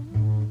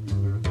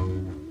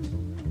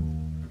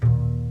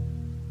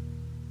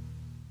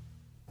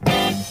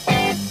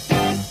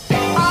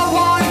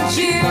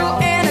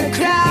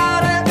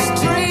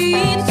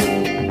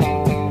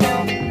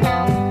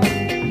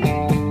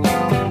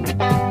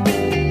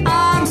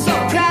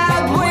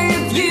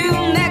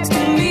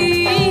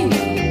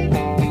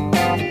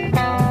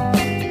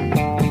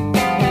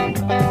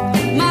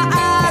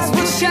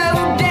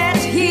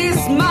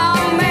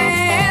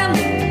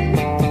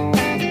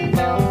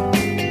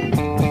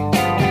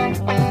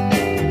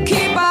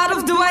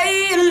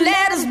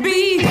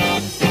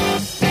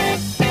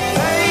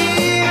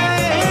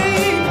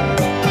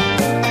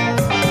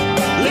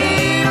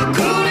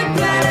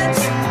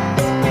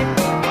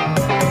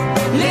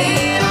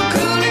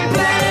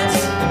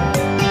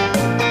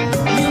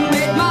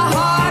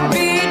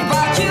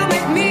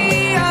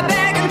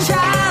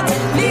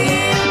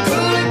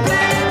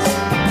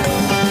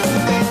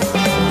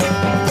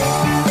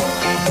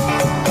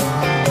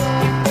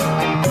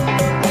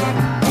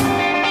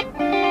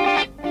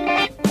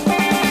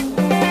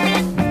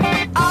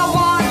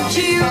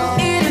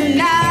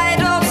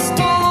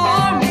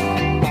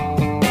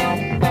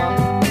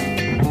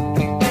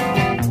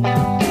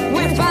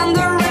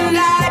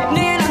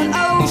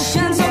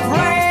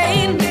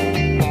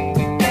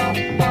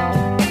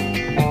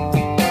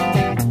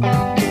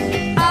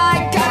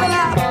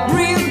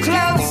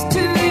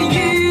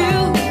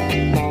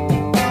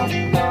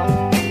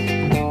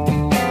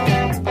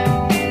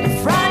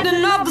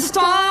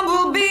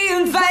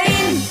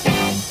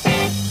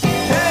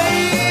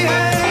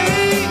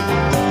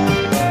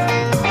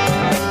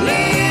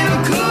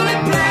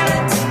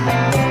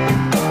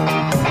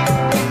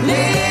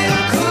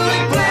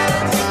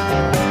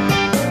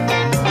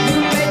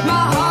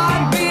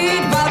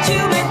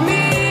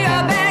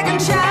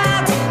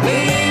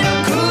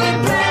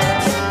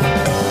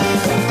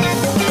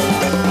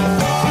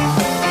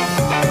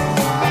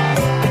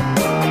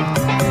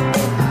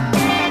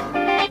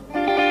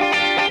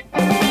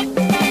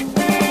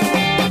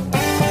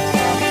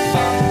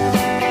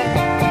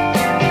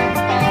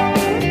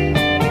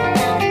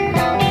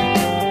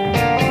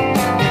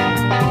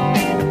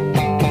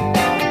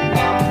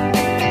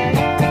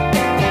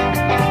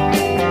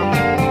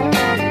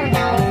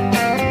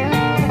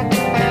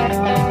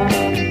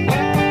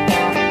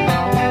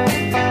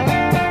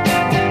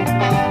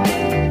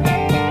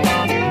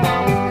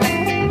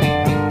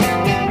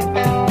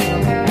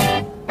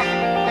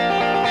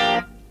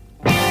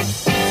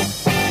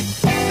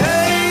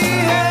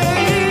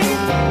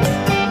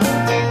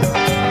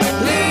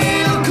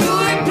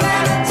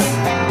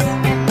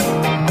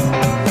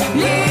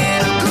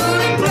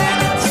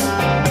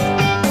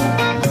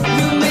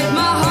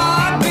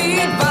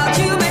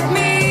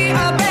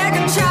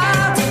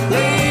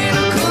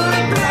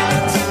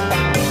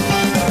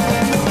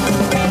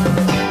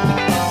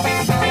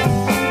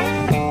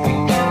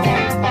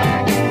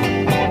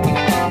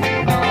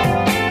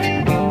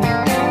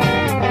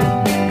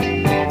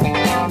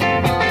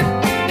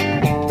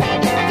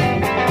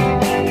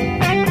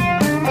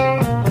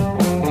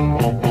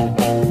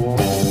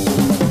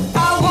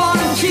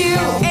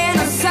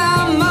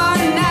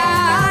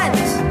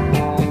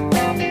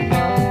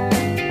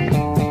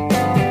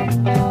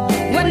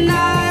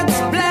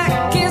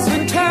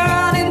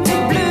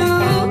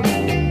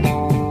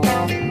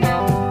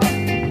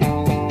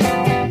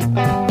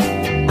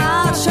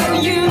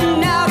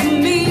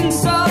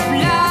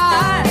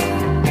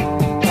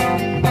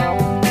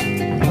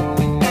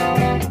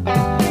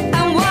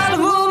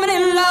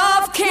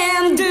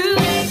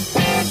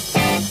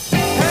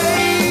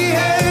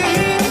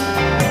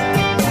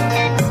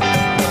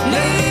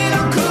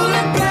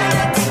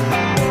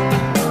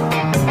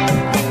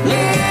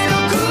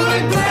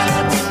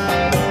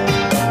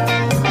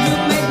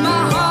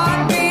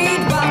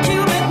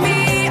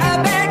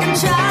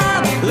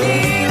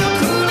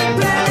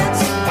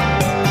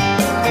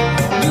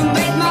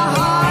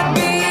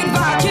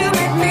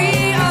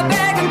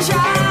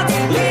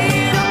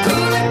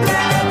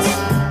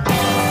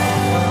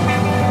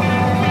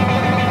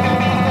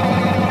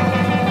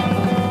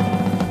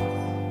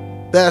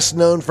 best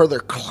known for their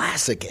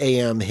classic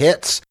AM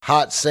hits,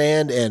 Hot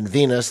Sand and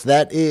Venus.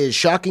 That is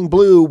Shocking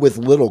Blue with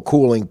Little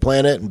Cooling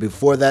Planet. And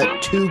before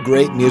that, two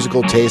great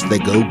musical tastes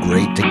that go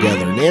great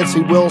together.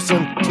 Nancy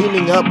Wilson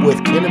teaming up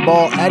with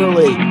Cannonball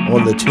Adderley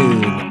on the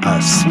tune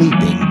A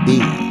Sleeping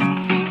Bee.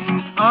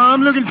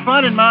 I'm looking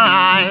fun in my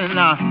eyes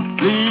now.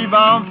 Leave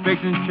I'm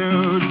fixing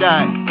to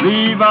die.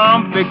 Leave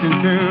I'm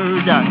fixing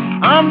to die.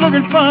 I'm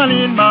looking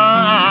funny in my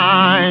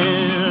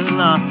eyes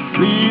now.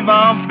 Leave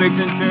I'm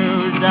fixing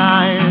to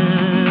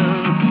die.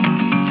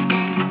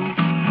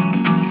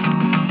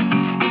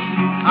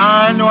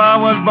 I know I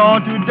was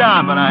born to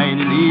die, but I ain't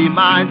to leave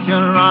my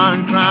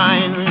children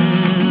crying.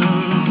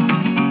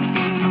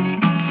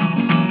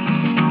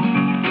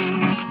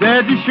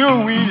 That's the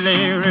show we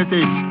live,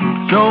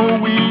 show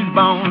we's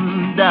born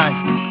to die,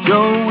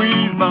 show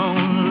we's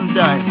born to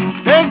die.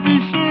 That's the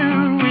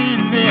show we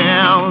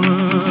live,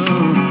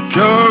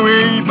 show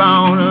we's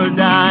born to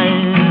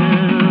die.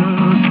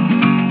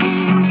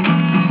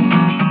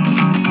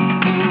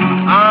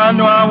 I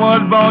know I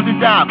was born to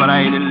die, but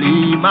I ain't to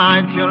leave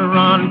my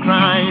children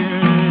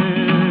crying.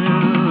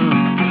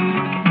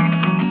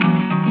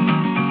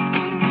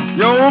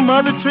 Your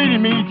mother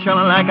treated me,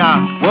 children, like I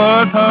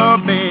was her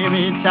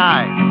baby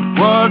child,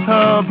 was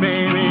her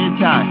baby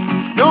child.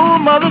 Your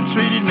mother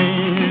treated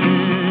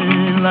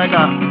me like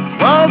I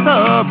was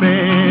her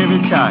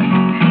baby child.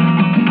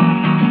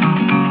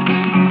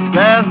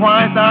 That's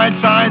why I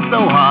tried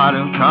so hard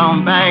to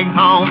come back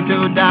home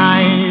to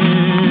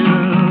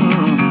die.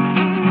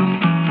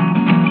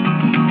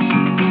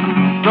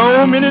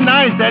 So many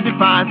nights at the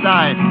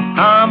fireside,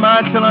 how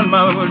my children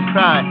mother would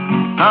cry,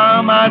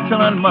 how my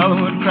children mother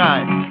would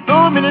cry.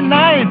 So many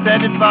nights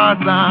at the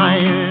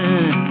fireside,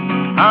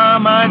 how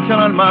my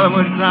children mother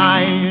would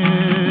cry.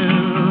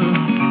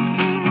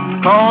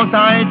 'Cause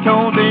I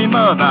told the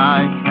mother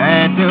I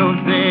had to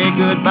say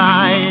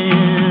goodbye.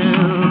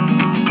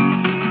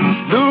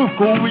 Look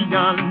over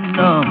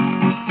yonder,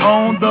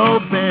 on the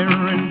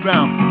barren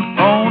ground,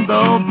 on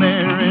the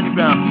barren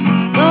ground.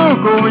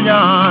 Look over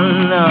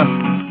yonder,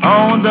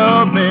 on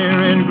the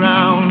barren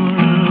ground.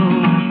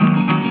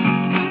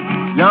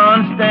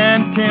 Yon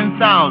stand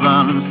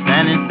 10,000,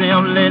 standing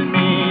still, let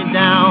me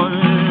down.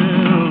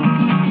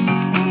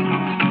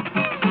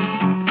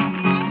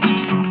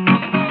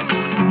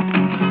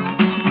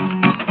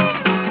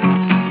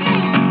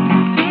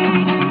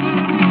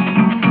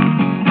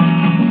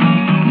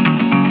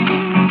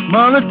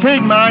 Mother,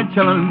 take my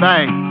children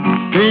back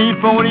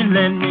before they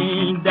let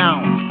me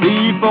down,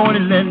 before they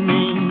let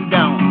me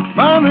down.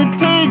 Mother,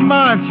 take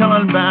my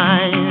children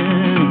back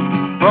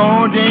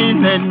before they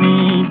let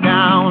me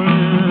down.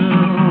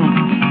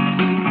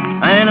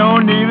 I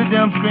don't need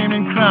them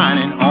screaming and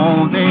crying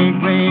on the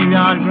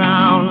graveyard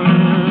ground.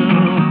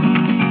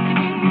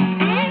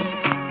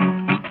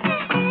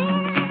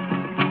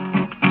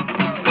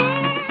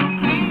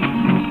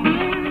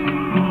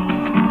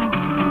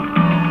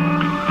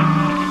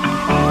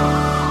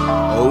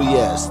 Oh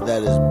yes,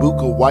 that is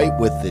Buka White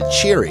with the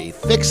cheery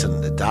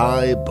Fixin' to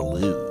Die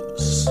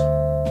Blues.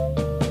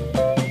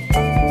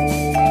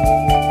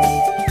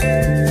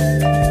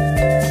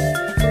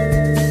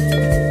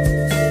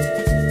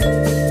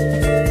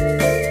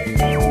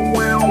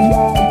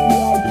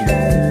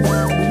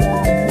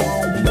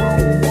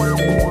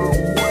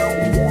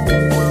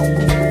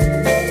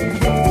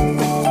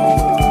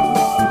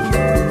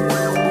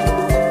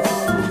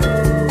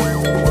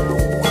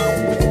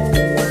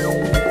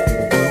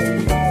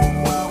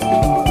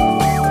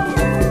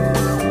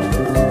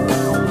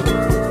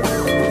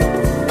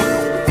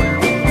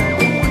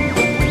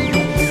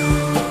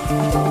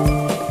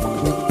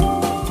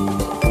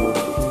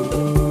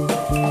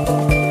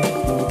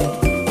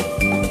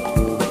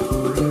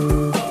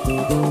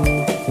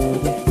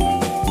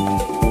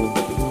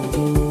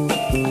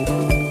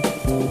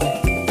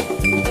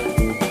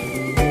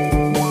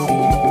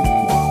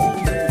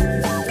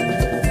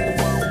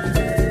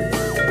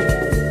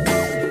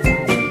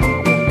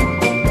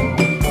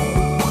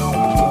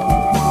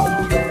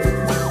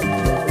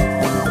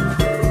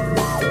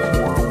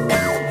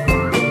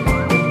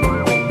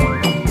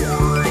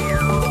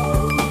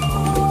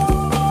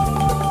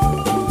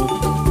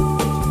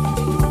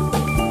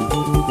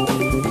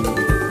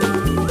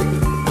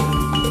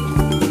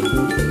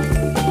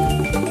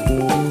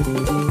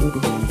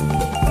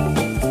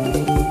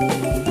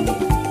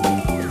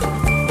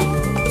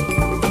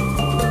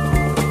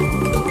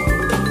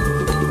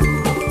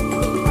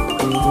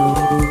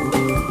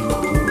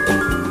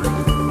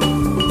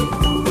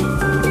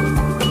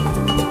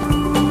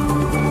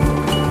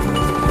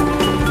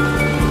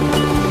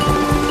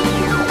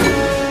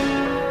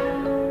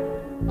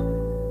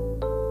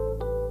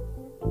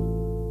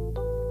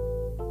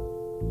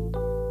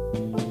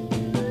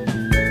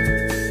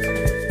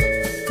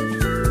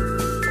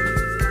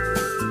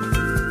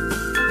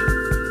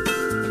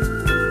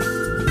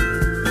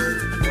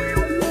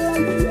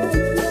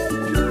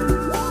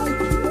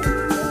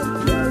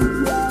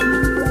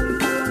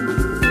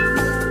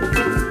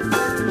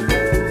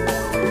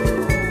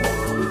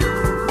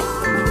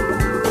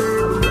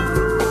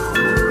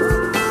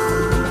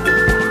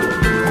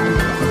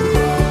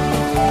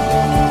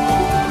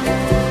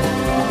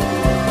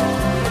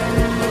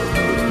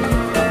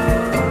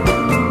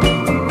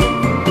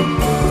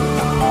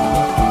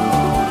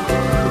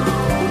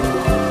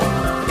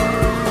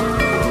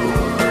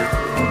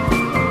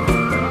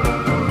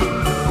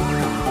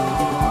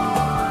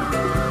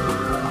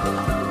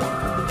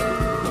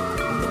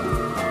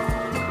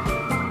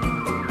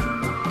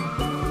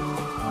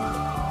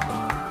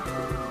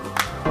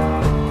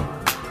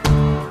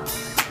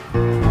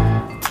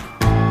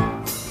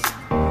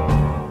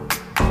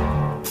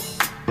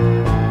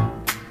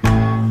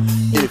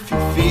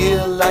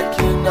 like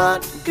you're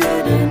not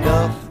good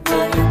enough,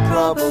 well, you're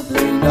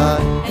probably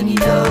not. And you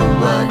know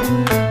what?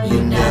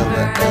 You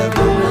never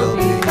ever will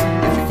be.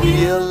 If you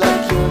feel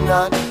like you're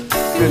not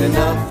good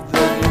enough,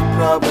 then you're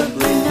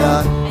probably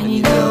not. And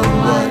you know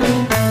what?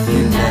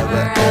 You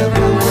never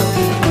ever will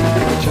be.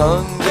 If your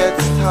tongue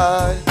gets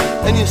tied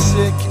and you're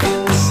sick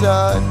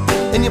inside,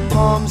 and your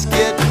palms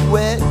get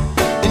wet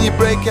and you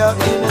break out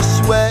in a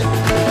sweat,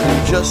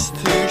 you're just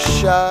too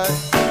shy,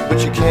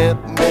 but you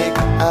can't make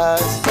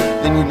eyes,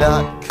 then you're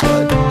not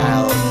cut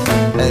out.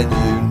 And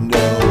you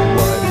know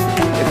what?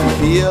 If you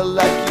feel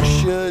like you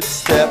should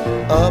step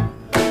up,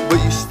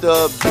 but you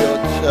stub your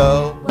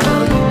toe,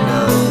 well, you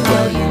know,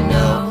 well, you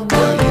know,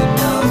 well, you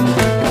know.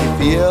 If you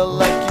feel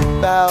like you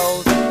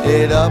fouled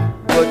it up,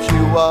 but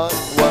you want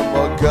one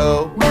more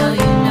go, well,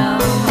 you know,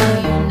 well,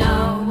 you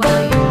know,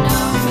 well, you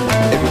know.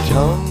 If your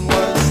tongue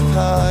was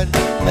tied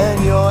and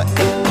your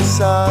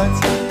insides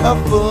are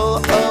full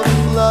of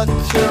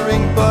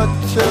fluttering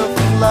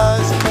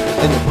butterflies,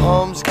 and your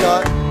palms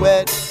got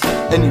wet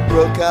and you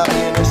broke out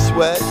in a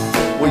sweat,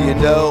 well, you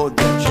know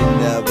that you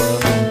never,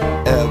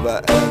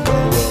 ever, ever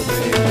will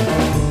be.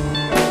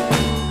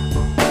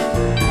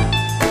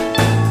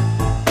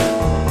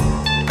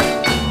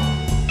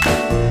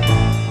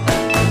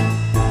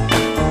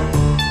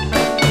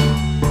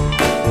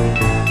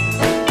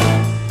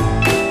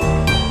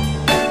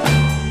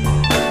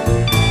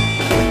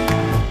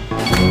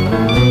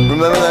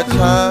 Remember that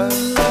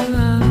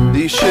time that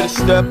you should have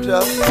stepped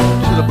up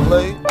to the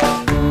plate?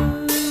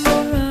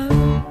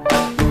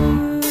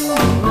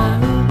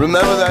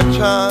 Remember that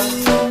time?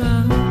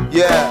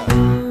 Yeah,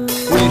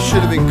 when you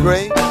should have been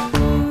great,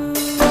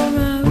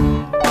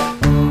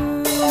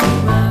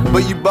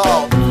 but you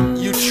balked,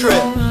 you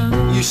tripped,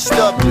 you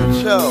stubbed your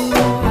toe.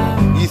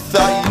 You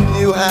thought you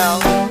knew how,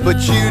 but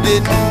you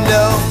didn't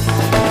know.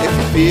 If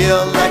you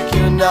feel like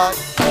you're not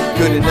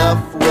good enough,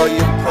 well,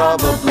 you're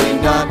probably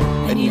not.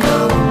 And you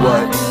know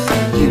what?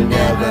 You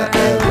never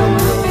ever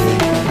will be.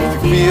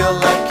 If you feel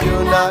like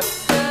you're not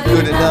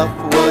good enough,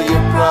 well,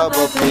 you're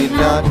probably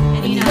not.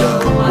 And you know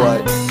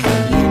what?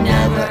 You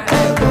never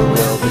ever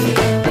will be.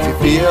 If you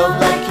feel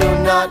like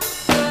you're not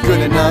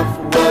good enough,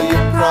 well,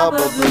 you're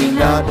probably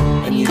not.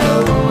 And you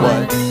know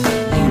what?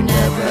 You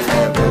never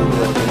ever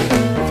will be.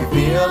 If you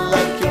feel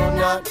like you're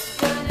not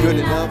good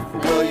enough,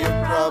 well,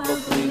 you're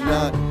probably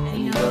not.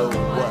 And you know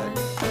what?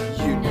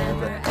 You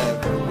never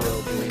ever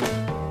will be.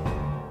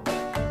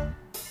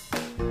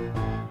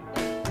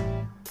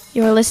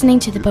 You're listening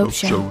to The Bopst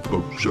Show. The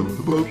Bopst Show,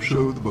 the Bopst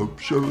Show, the Bopst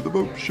Show, the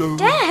Bopst Show.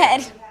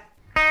 Dad!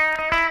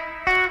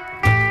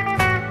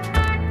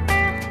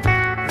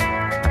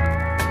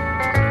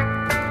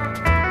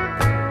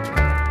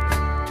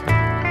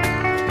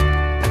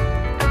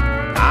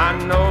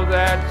 I know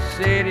that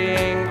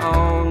sitting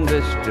on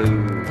this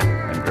stool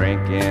and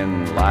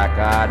drinking like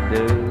I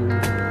do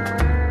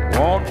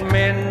won't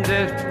mend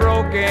this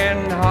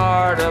broken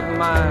heart of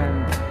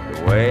mine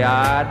the way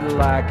I'd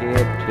like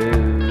it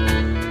to.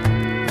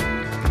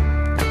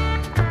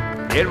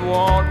 It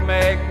won't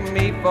make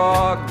me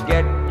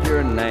forget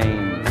your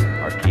name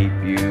or keep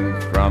you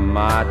from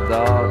my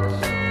thoughts.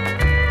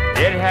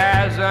 It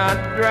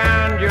hasn't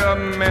drowned your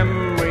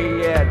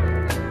memory yet,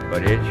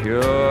 but it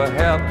sure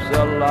helps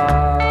a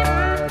lot.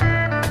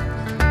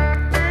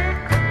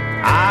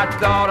 I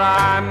thought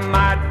I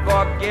might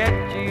forget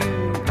you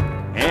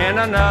in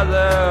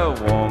another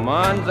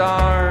woman's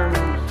arms,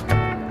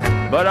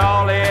 but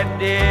all it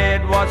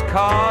did was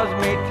cause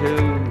me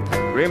to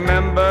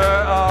remember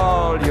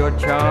all your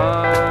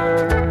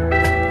charms.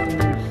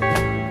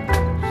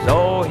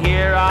 So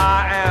here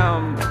I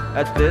am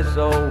at this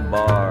old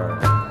bar,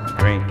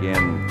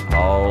 drinking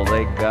all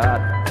they got.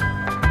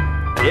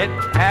 It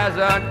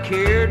hasn't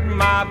cured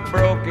my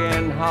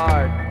broken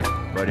heart,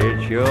 but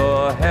it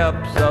sure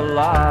helps a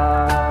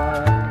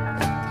lot.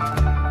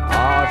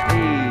 Oh,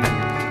 Steve.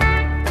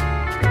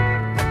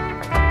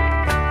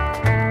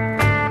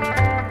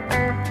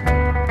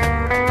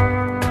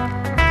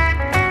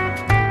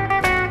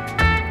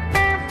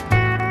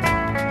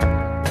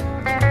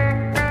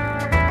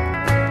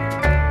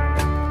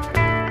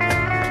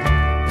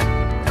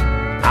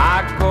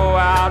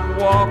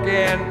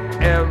 Walking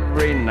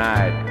every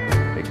night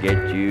to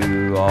get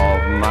you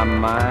off my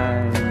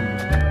mind,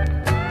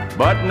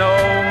 but no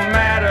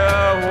matter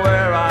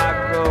where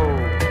I go,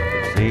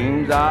 it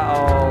seems I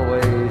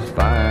always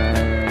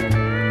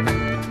find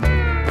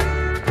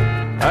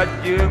a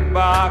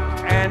jukebox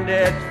and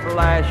its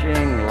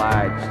flashing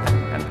lights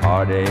and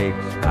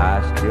heartaches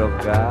I still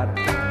got.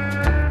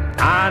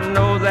 I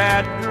know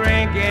that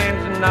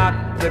drinking's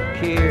not the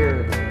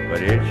cure,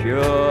 but it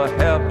sure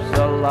helps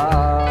a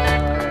lot.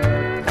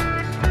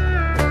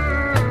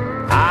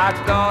 I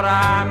thought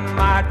I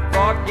might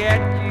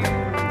forget you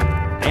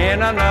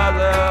in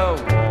another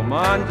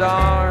woman's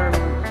arms,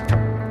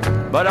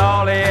 but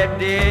all it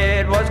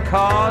did was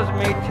cause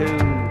me to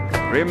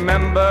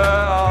remember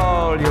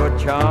all your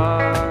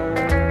charms.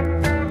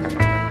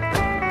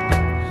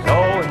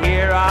 So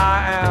here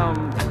I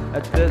am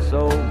at this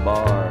old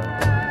bar,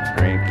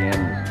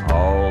 drinking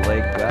all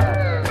they got.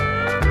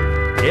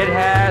 It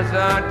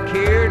hasn't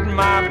cured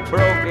my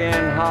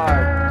broken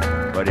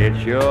heart, but it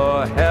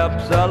sure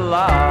helps a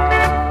lot.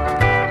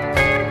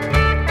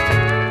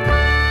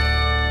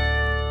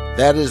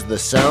 That is the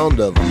sound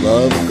of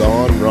Love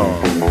Gone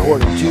Wrong,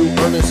 according to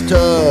Ernest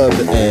Tubb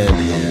and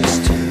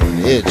his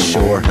tune. It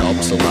sure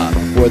helps a lot.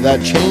 Before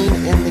that, Chain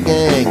in the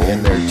Gang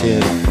and their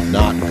tune,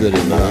 Not Good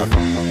Enough.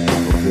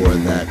 Before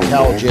that,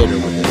 Cal Jader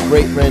with his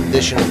great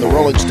rendition of the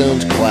Rolling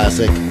Stones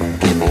classic,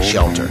 Give Me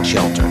Shelter,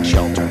 Shelter,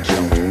 Shelter,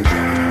 Shelter.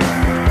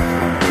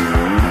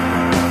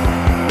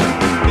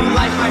 In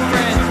life, my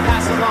friends,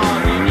 pass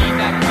along. You need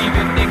not grieve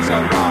if things go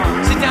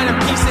wrong. Sit down in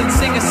peace and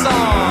sing a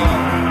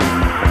song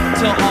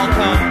till all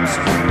comes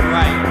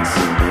right.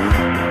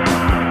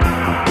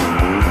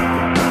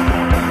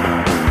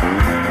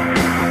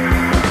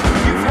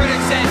 You've heard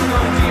it said, go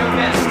do your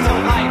best till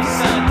life's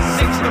sun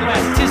sinks to the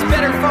west. 'Tis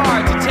better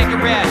far to take a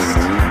rest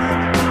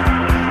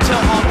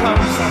till all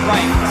comes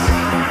right.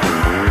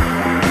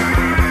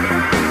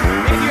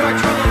 If you are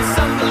troubled with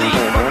some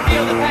belief or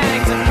feel the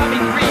pangs of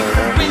coming grief,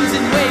 winds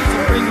and waves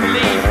will bring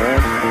relief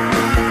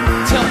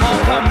till all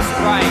comes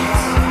right.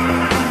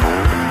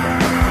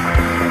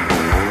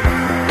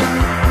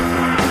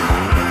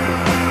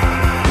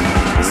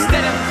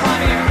 Instead of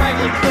climbing a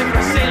craggy cliff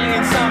or sailing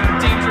in some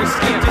dangerous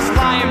skiff, just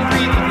lie and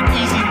breathe with an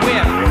easy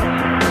whiff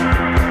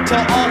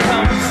till all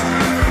comes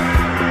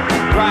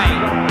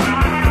right.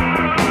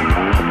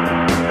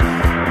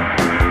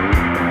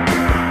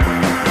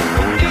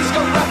 When things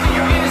go rough and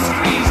you're in a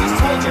squeeze, just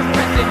hold your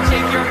breath and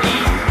take your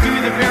ease. Do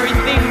the very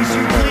things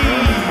you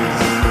please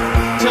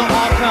till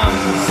all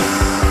comes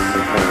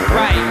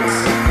right.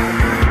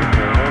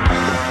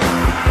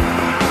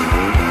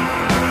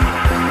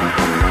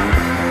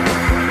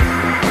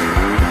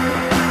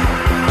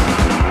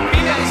 Be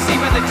not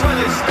deceived by the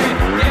toilet strip.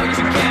 Get what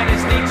you can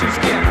as nature's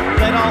gift.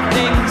 Let all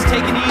things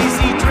take an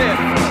easy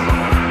drift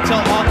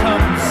till all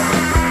comes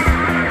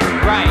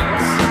right.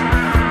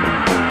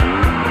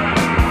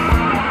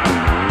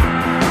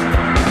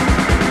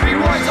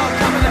 Rewards all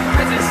come in the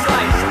present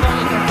slice. Don't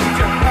look at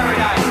future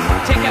paradise.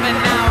 Take heaven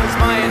now is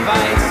my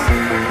advice,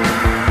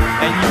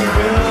 and you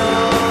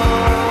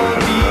will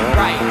be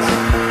right.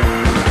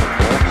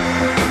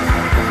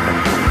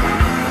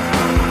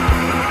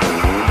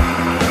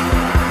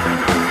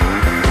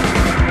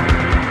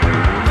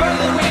 Burn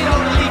the weight on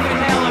the leap in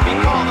hell and be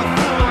called a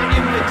fool or an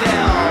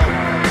infidel.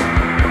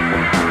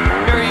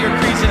 Bury your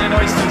creeds in an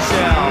oyster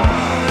shell.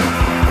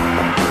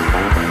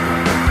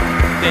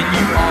 Then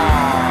you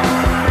are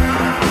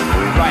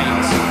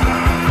right.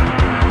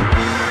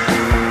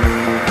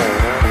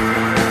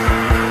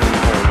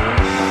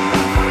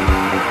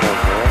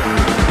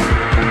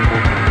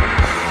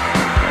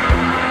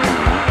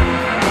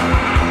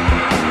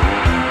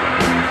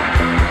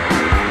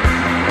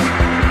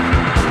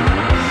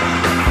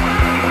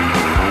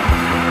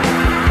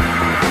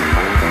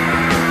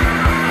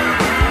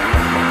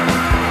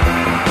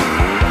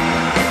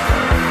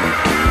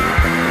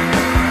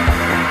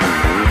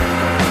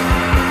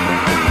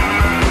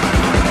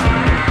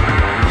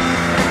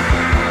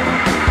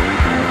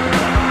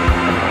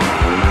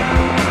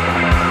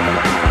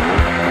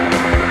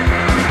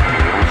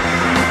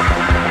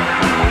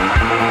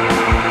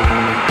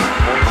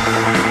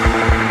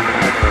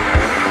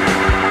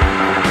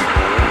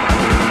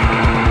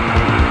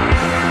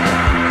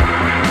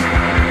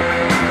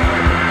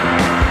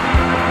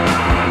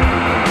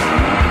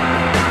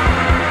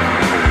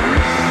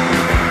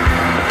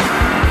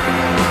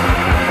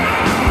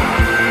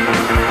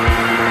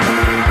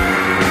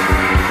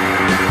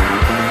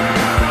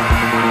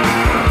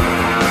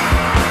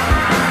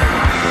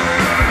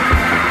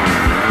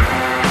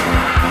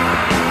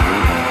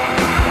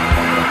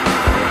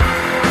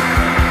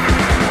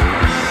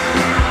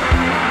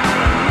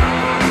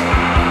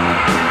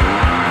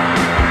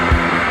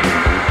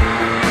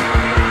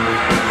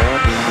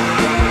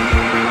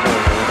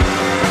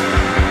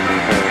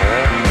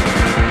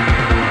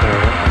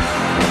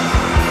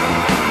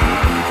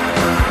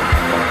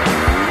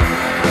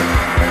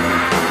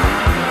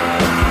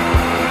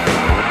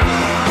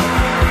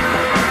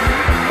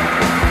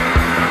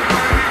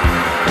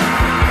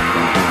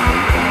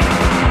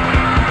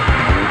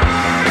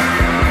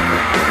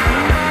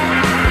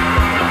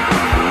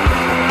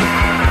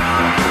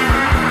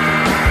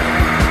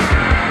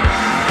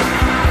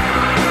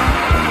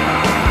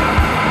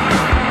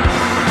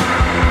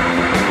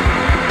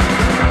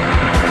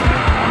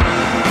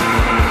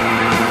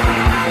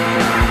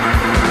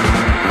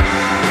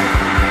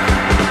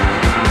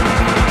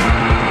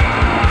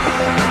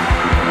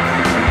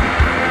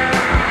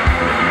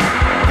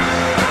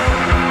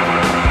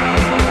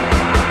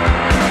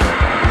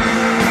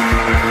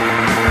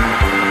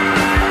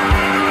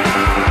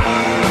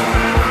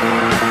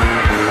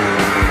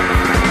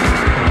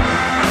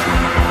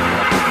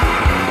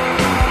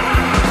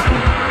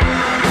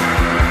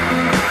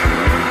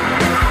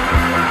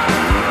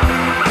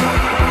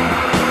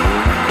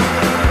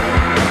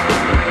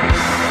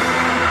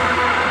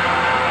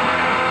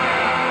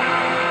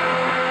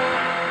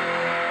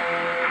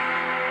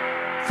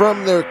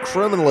 from their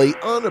criminally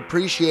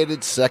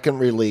unappreciated second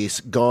release,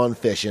 Gone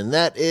Fishing.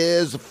 That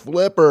is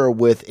Flipper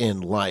with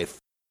In Life,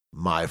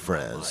 my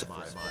friends.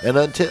 And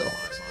until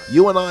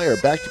you and I are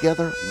back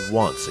together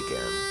once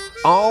again,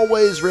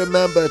 always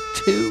remember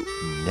to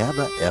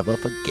never ever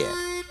forget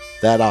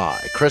that I,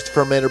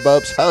 Christopher Maynard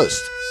Bopst,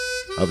 host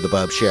of The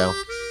Bopst Show,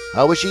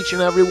 I wish each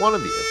and every one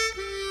of you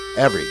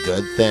every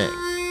good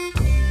thing.